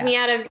 Kick me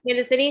out of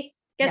Kansas City?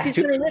 Guess who's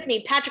coming with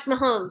me? Patrick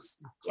Mahomes.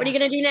 What are you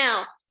going to do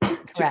now?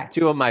 Correct.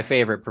 Two of my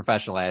favorite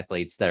professional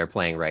athletes that are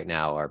playing right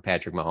now are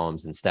Patrick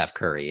Mahomes and Steph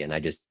Curry. And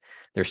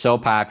they're so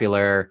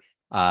popular.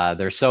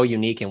 They're so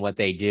unique in what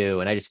they do.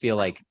 And I just feel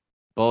like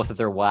both of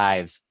their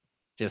wives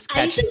just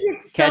catch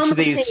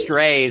these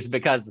strays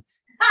because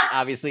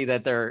obviously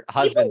that their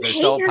husbands are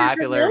so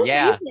popular.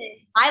 Yeah.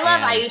 I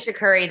love Ayesha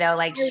Curry though.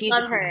 Like she's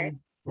love her.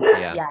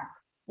 Yeah.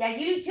 Yeah.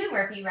 You do too,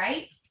 Murphy,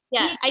 right?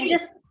 Yeah.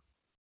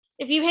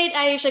 If you hate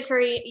Ayesha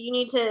Curry, you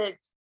need to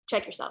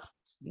check yourself.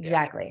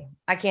 Exactly.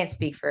 I can't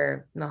speak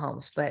for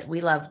Mahomes, but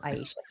we love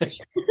Ayesha for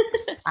sure.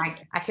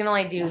 I can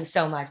only do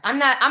so much.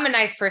 I'm a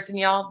nice person,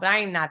 y'all, but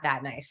I'm not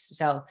that nice.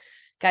 So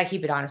gotta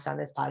keep it honest on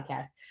this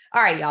podcast.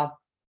 All right, y'all.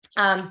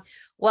 I'm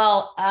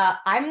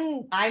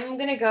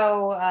gonna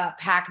go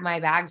pack my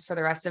bags for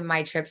the rest of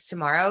my trips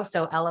tomorrow.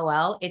 So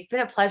LOL. It's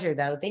been a pleasure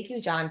though. Thank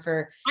you, John,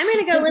 I'm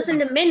gonna go listen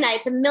to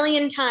Midnights a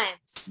million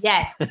times.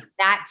 Yes,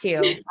 that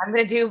too. I'm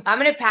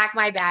gonna pack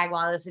my bag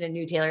while I listen to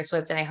new Taylor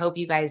Swift, and I hope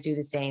you guys do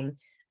the same.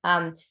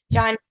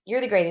 John,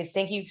 you're the greatest.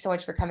 Thank you so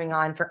much for coming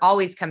on, for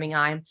always coming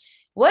on.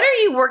 What are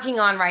you working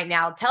on right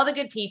now? Tell the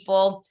good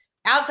people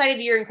outside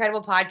of your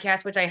incredible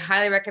podcast, which I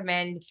highly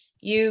recommend.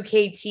 You,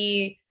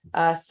 KT,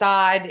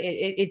 Saad,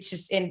 it's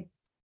just, and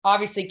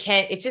obviously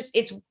Kent,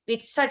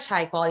 it's such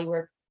high quality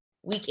work,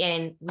 week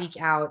in, week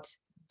out.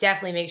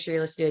 Definitely make sure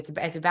you listen to it.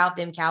 It's about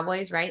them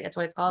Cowboys, right? That's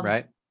what it's called.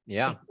 Right.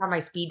 Yeah. It's on my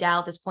speed dial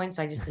at this point,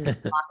 so I just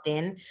didn't locked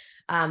in.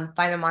 Find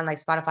them on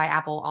like Spotify,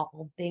 Apple,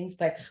 all things.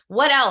 But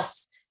what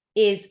else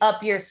is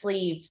up your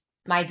sleeve,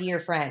 my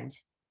dear friend?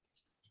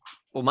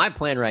 Well, my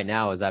plan right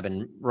now is I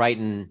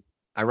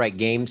write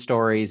game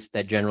stories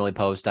that generally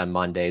post on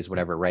Mondays,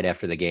 whatever, right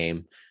after the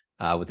game,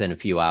 within a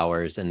few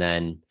hours. And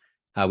then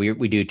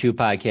we do 2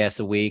 podcasts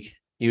a week.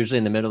 Usually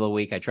in the middle of the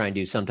week, I try and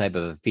do some type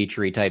of a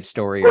featurey type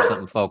story or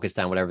something focused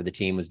on whatever the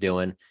team was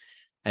doing.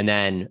 And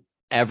then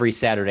every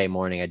Saturday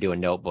morning, I do a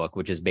notebook,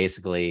 which is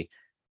basically,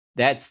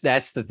 that's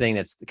the thing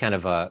that's kind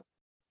of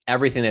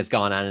everything that's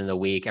gone on in the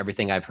week,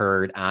 everything I've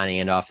heard on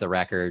and off the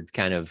record,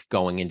 kind of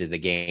going into the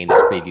game,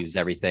 that previews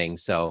everything.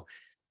 So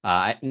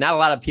not a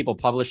lot of people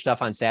publish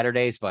stuff on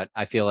Saturdays, but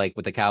I feel like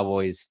with the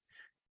Cowboys,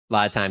 a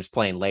lot of times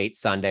playing late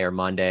Sunday or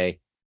Monday,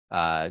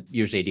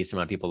 usually a decent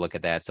amount of people look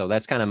at that. So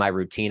that's kind of my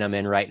routine I'm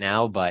in right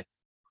now. But,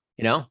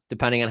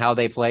 depending on how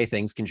they play,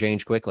 things can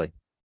change quickly.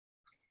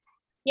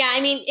 Yeah,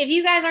 I mean, if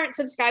you guys aren't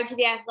subscribed to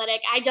The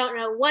Athletic, I don't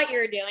know what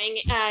you're doing.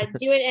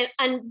 Do it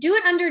and do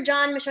it under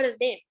John Machota's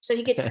name so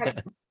he gets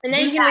credit. And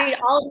then you can read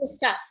all of his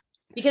stuff.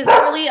 Because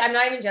literally, I'm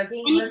not even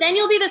joking. And then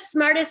you'll be the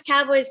smartest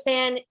Cowboys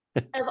fan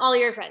of all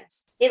your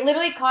friends. It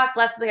literally costs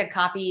less than like a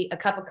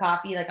cup of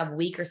coffee, like a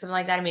week or something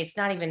like that. I mean, it's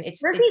not even.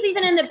 Murphy's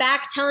even in the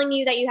back telling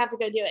you that you have to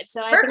go do it.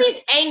 So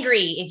Murphy's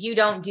angry if you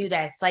don't do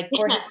this, like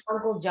for his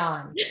Uncle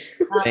John.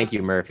 Thank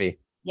you, Murphy.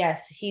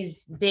 Yes,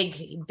 he's big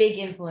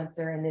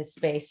influencer in this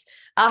space.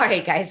 All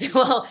right, guys.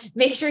 Well,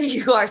 make sure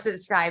you are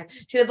subscribed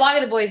to the Blog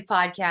of the Boys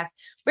podcast.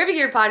 Wherever you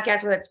get your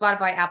podcast, whether it's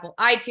Spotify, Apple,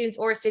 iTunes,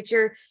 or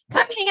Stitcher,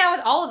 come hang out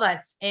with all of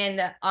us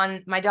and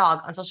on my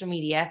dog on social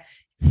media.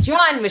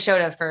 John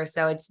Machota first.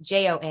 So it's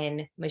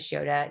Jon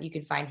Machota. You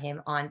can find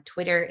him on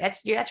Twitter.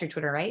 That's your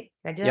Twitter, right?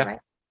 Did I do that right?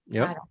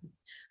 Yep.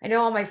 I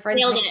know all my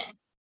friends.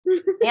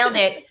 Nailed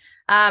it.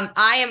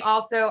 I am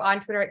also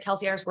on Twitter at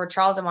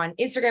Kelsey_Charles. I'm on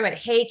Instagram at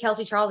Hey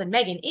Kelsey Charles, and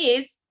Megan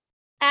is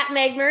at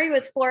Meg Murray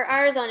with 4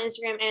 R's on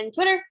Instagram and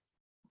Twitter.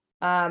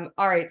 All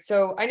right.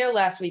 So I know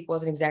last week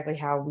wasn't exactly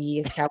how we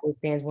as Cowboys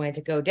fans wanted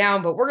to go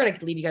down, but we're going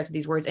to leave you guys with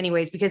these words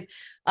anyways, because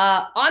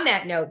on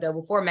that note, though,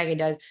 before Megan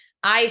does,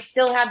 I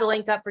still have the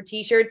link up for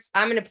t-shirts.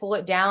 I'm going to pull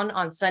it down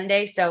on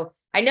Sunday. So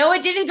I know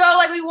it didn't go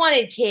like we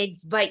wanted,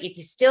 kids, but if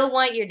you still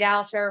want your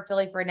Dallas Forever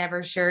Philly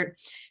Forever shirt,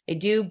 they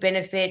do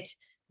benefit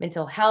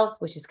mental health,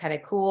 which is kind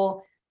of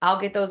cool. I'll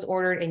get those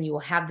ordered and you will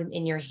have them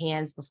in your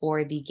hands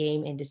before the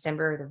game in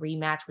December, the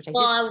rematch, which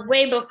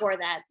way before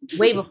that.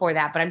 Way before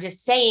that. But I'm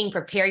just saying,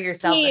 prepare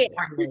yourself.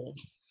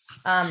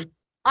 Yeah.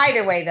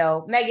 Either way,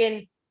 though,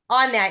 Megan,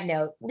 on that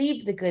note,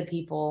 leave the good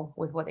people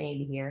with what they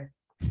need to hear.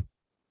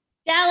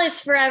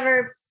 Dallas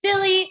forever,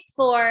 Philly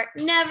for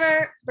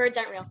never. Birds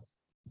aren't real.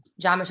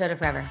 Jon Machota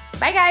forever.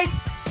 Bye, guys.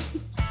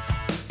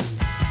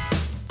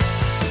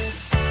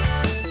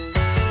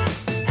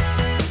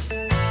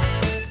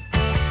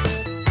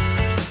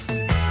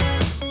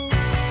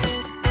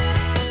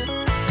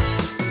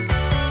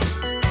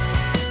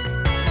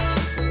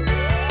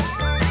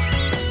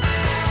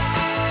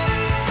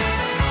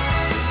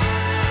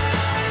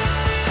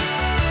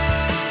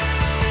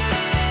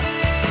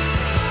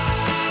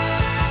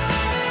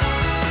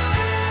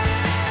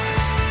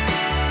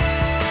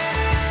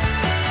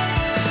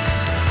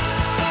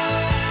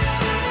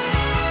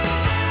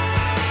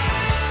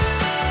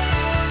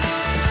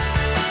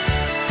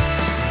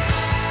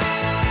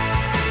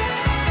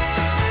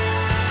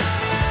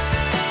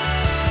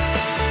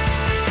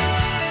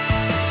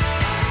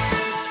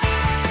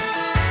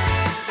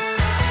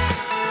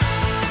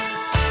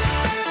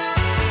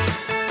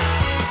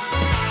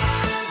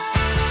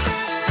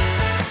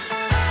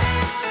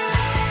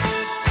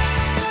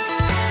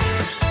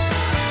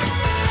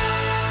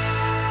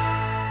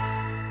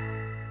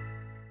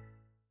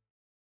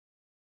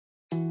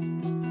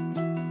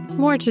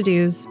 More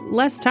to-dos,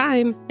 less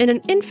time, and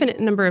an infinite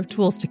number of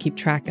tools to keep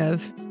track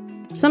of.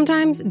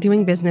 Sometimes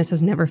doing business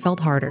has never felt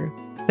harder,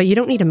 but you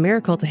don't need a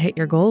miracle to hit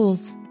your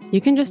goals.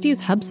 You can just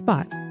use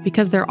HubSpot,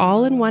 because their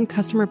all-in-one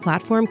customer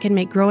platform can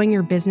make growing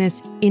your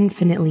business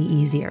infinitely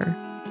easier.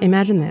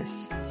 Imagine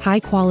this: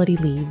 high-quality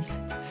leads,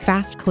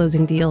 fast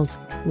closing deals,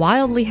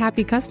 wildly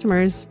happy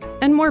customers,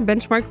 and more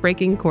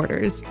benchmark-breaking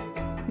quarters.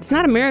 It's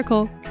not a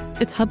miracle,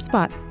 it's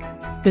HubSpot.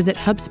 Visit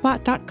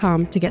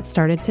HubSpot.com to get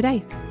started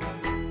today.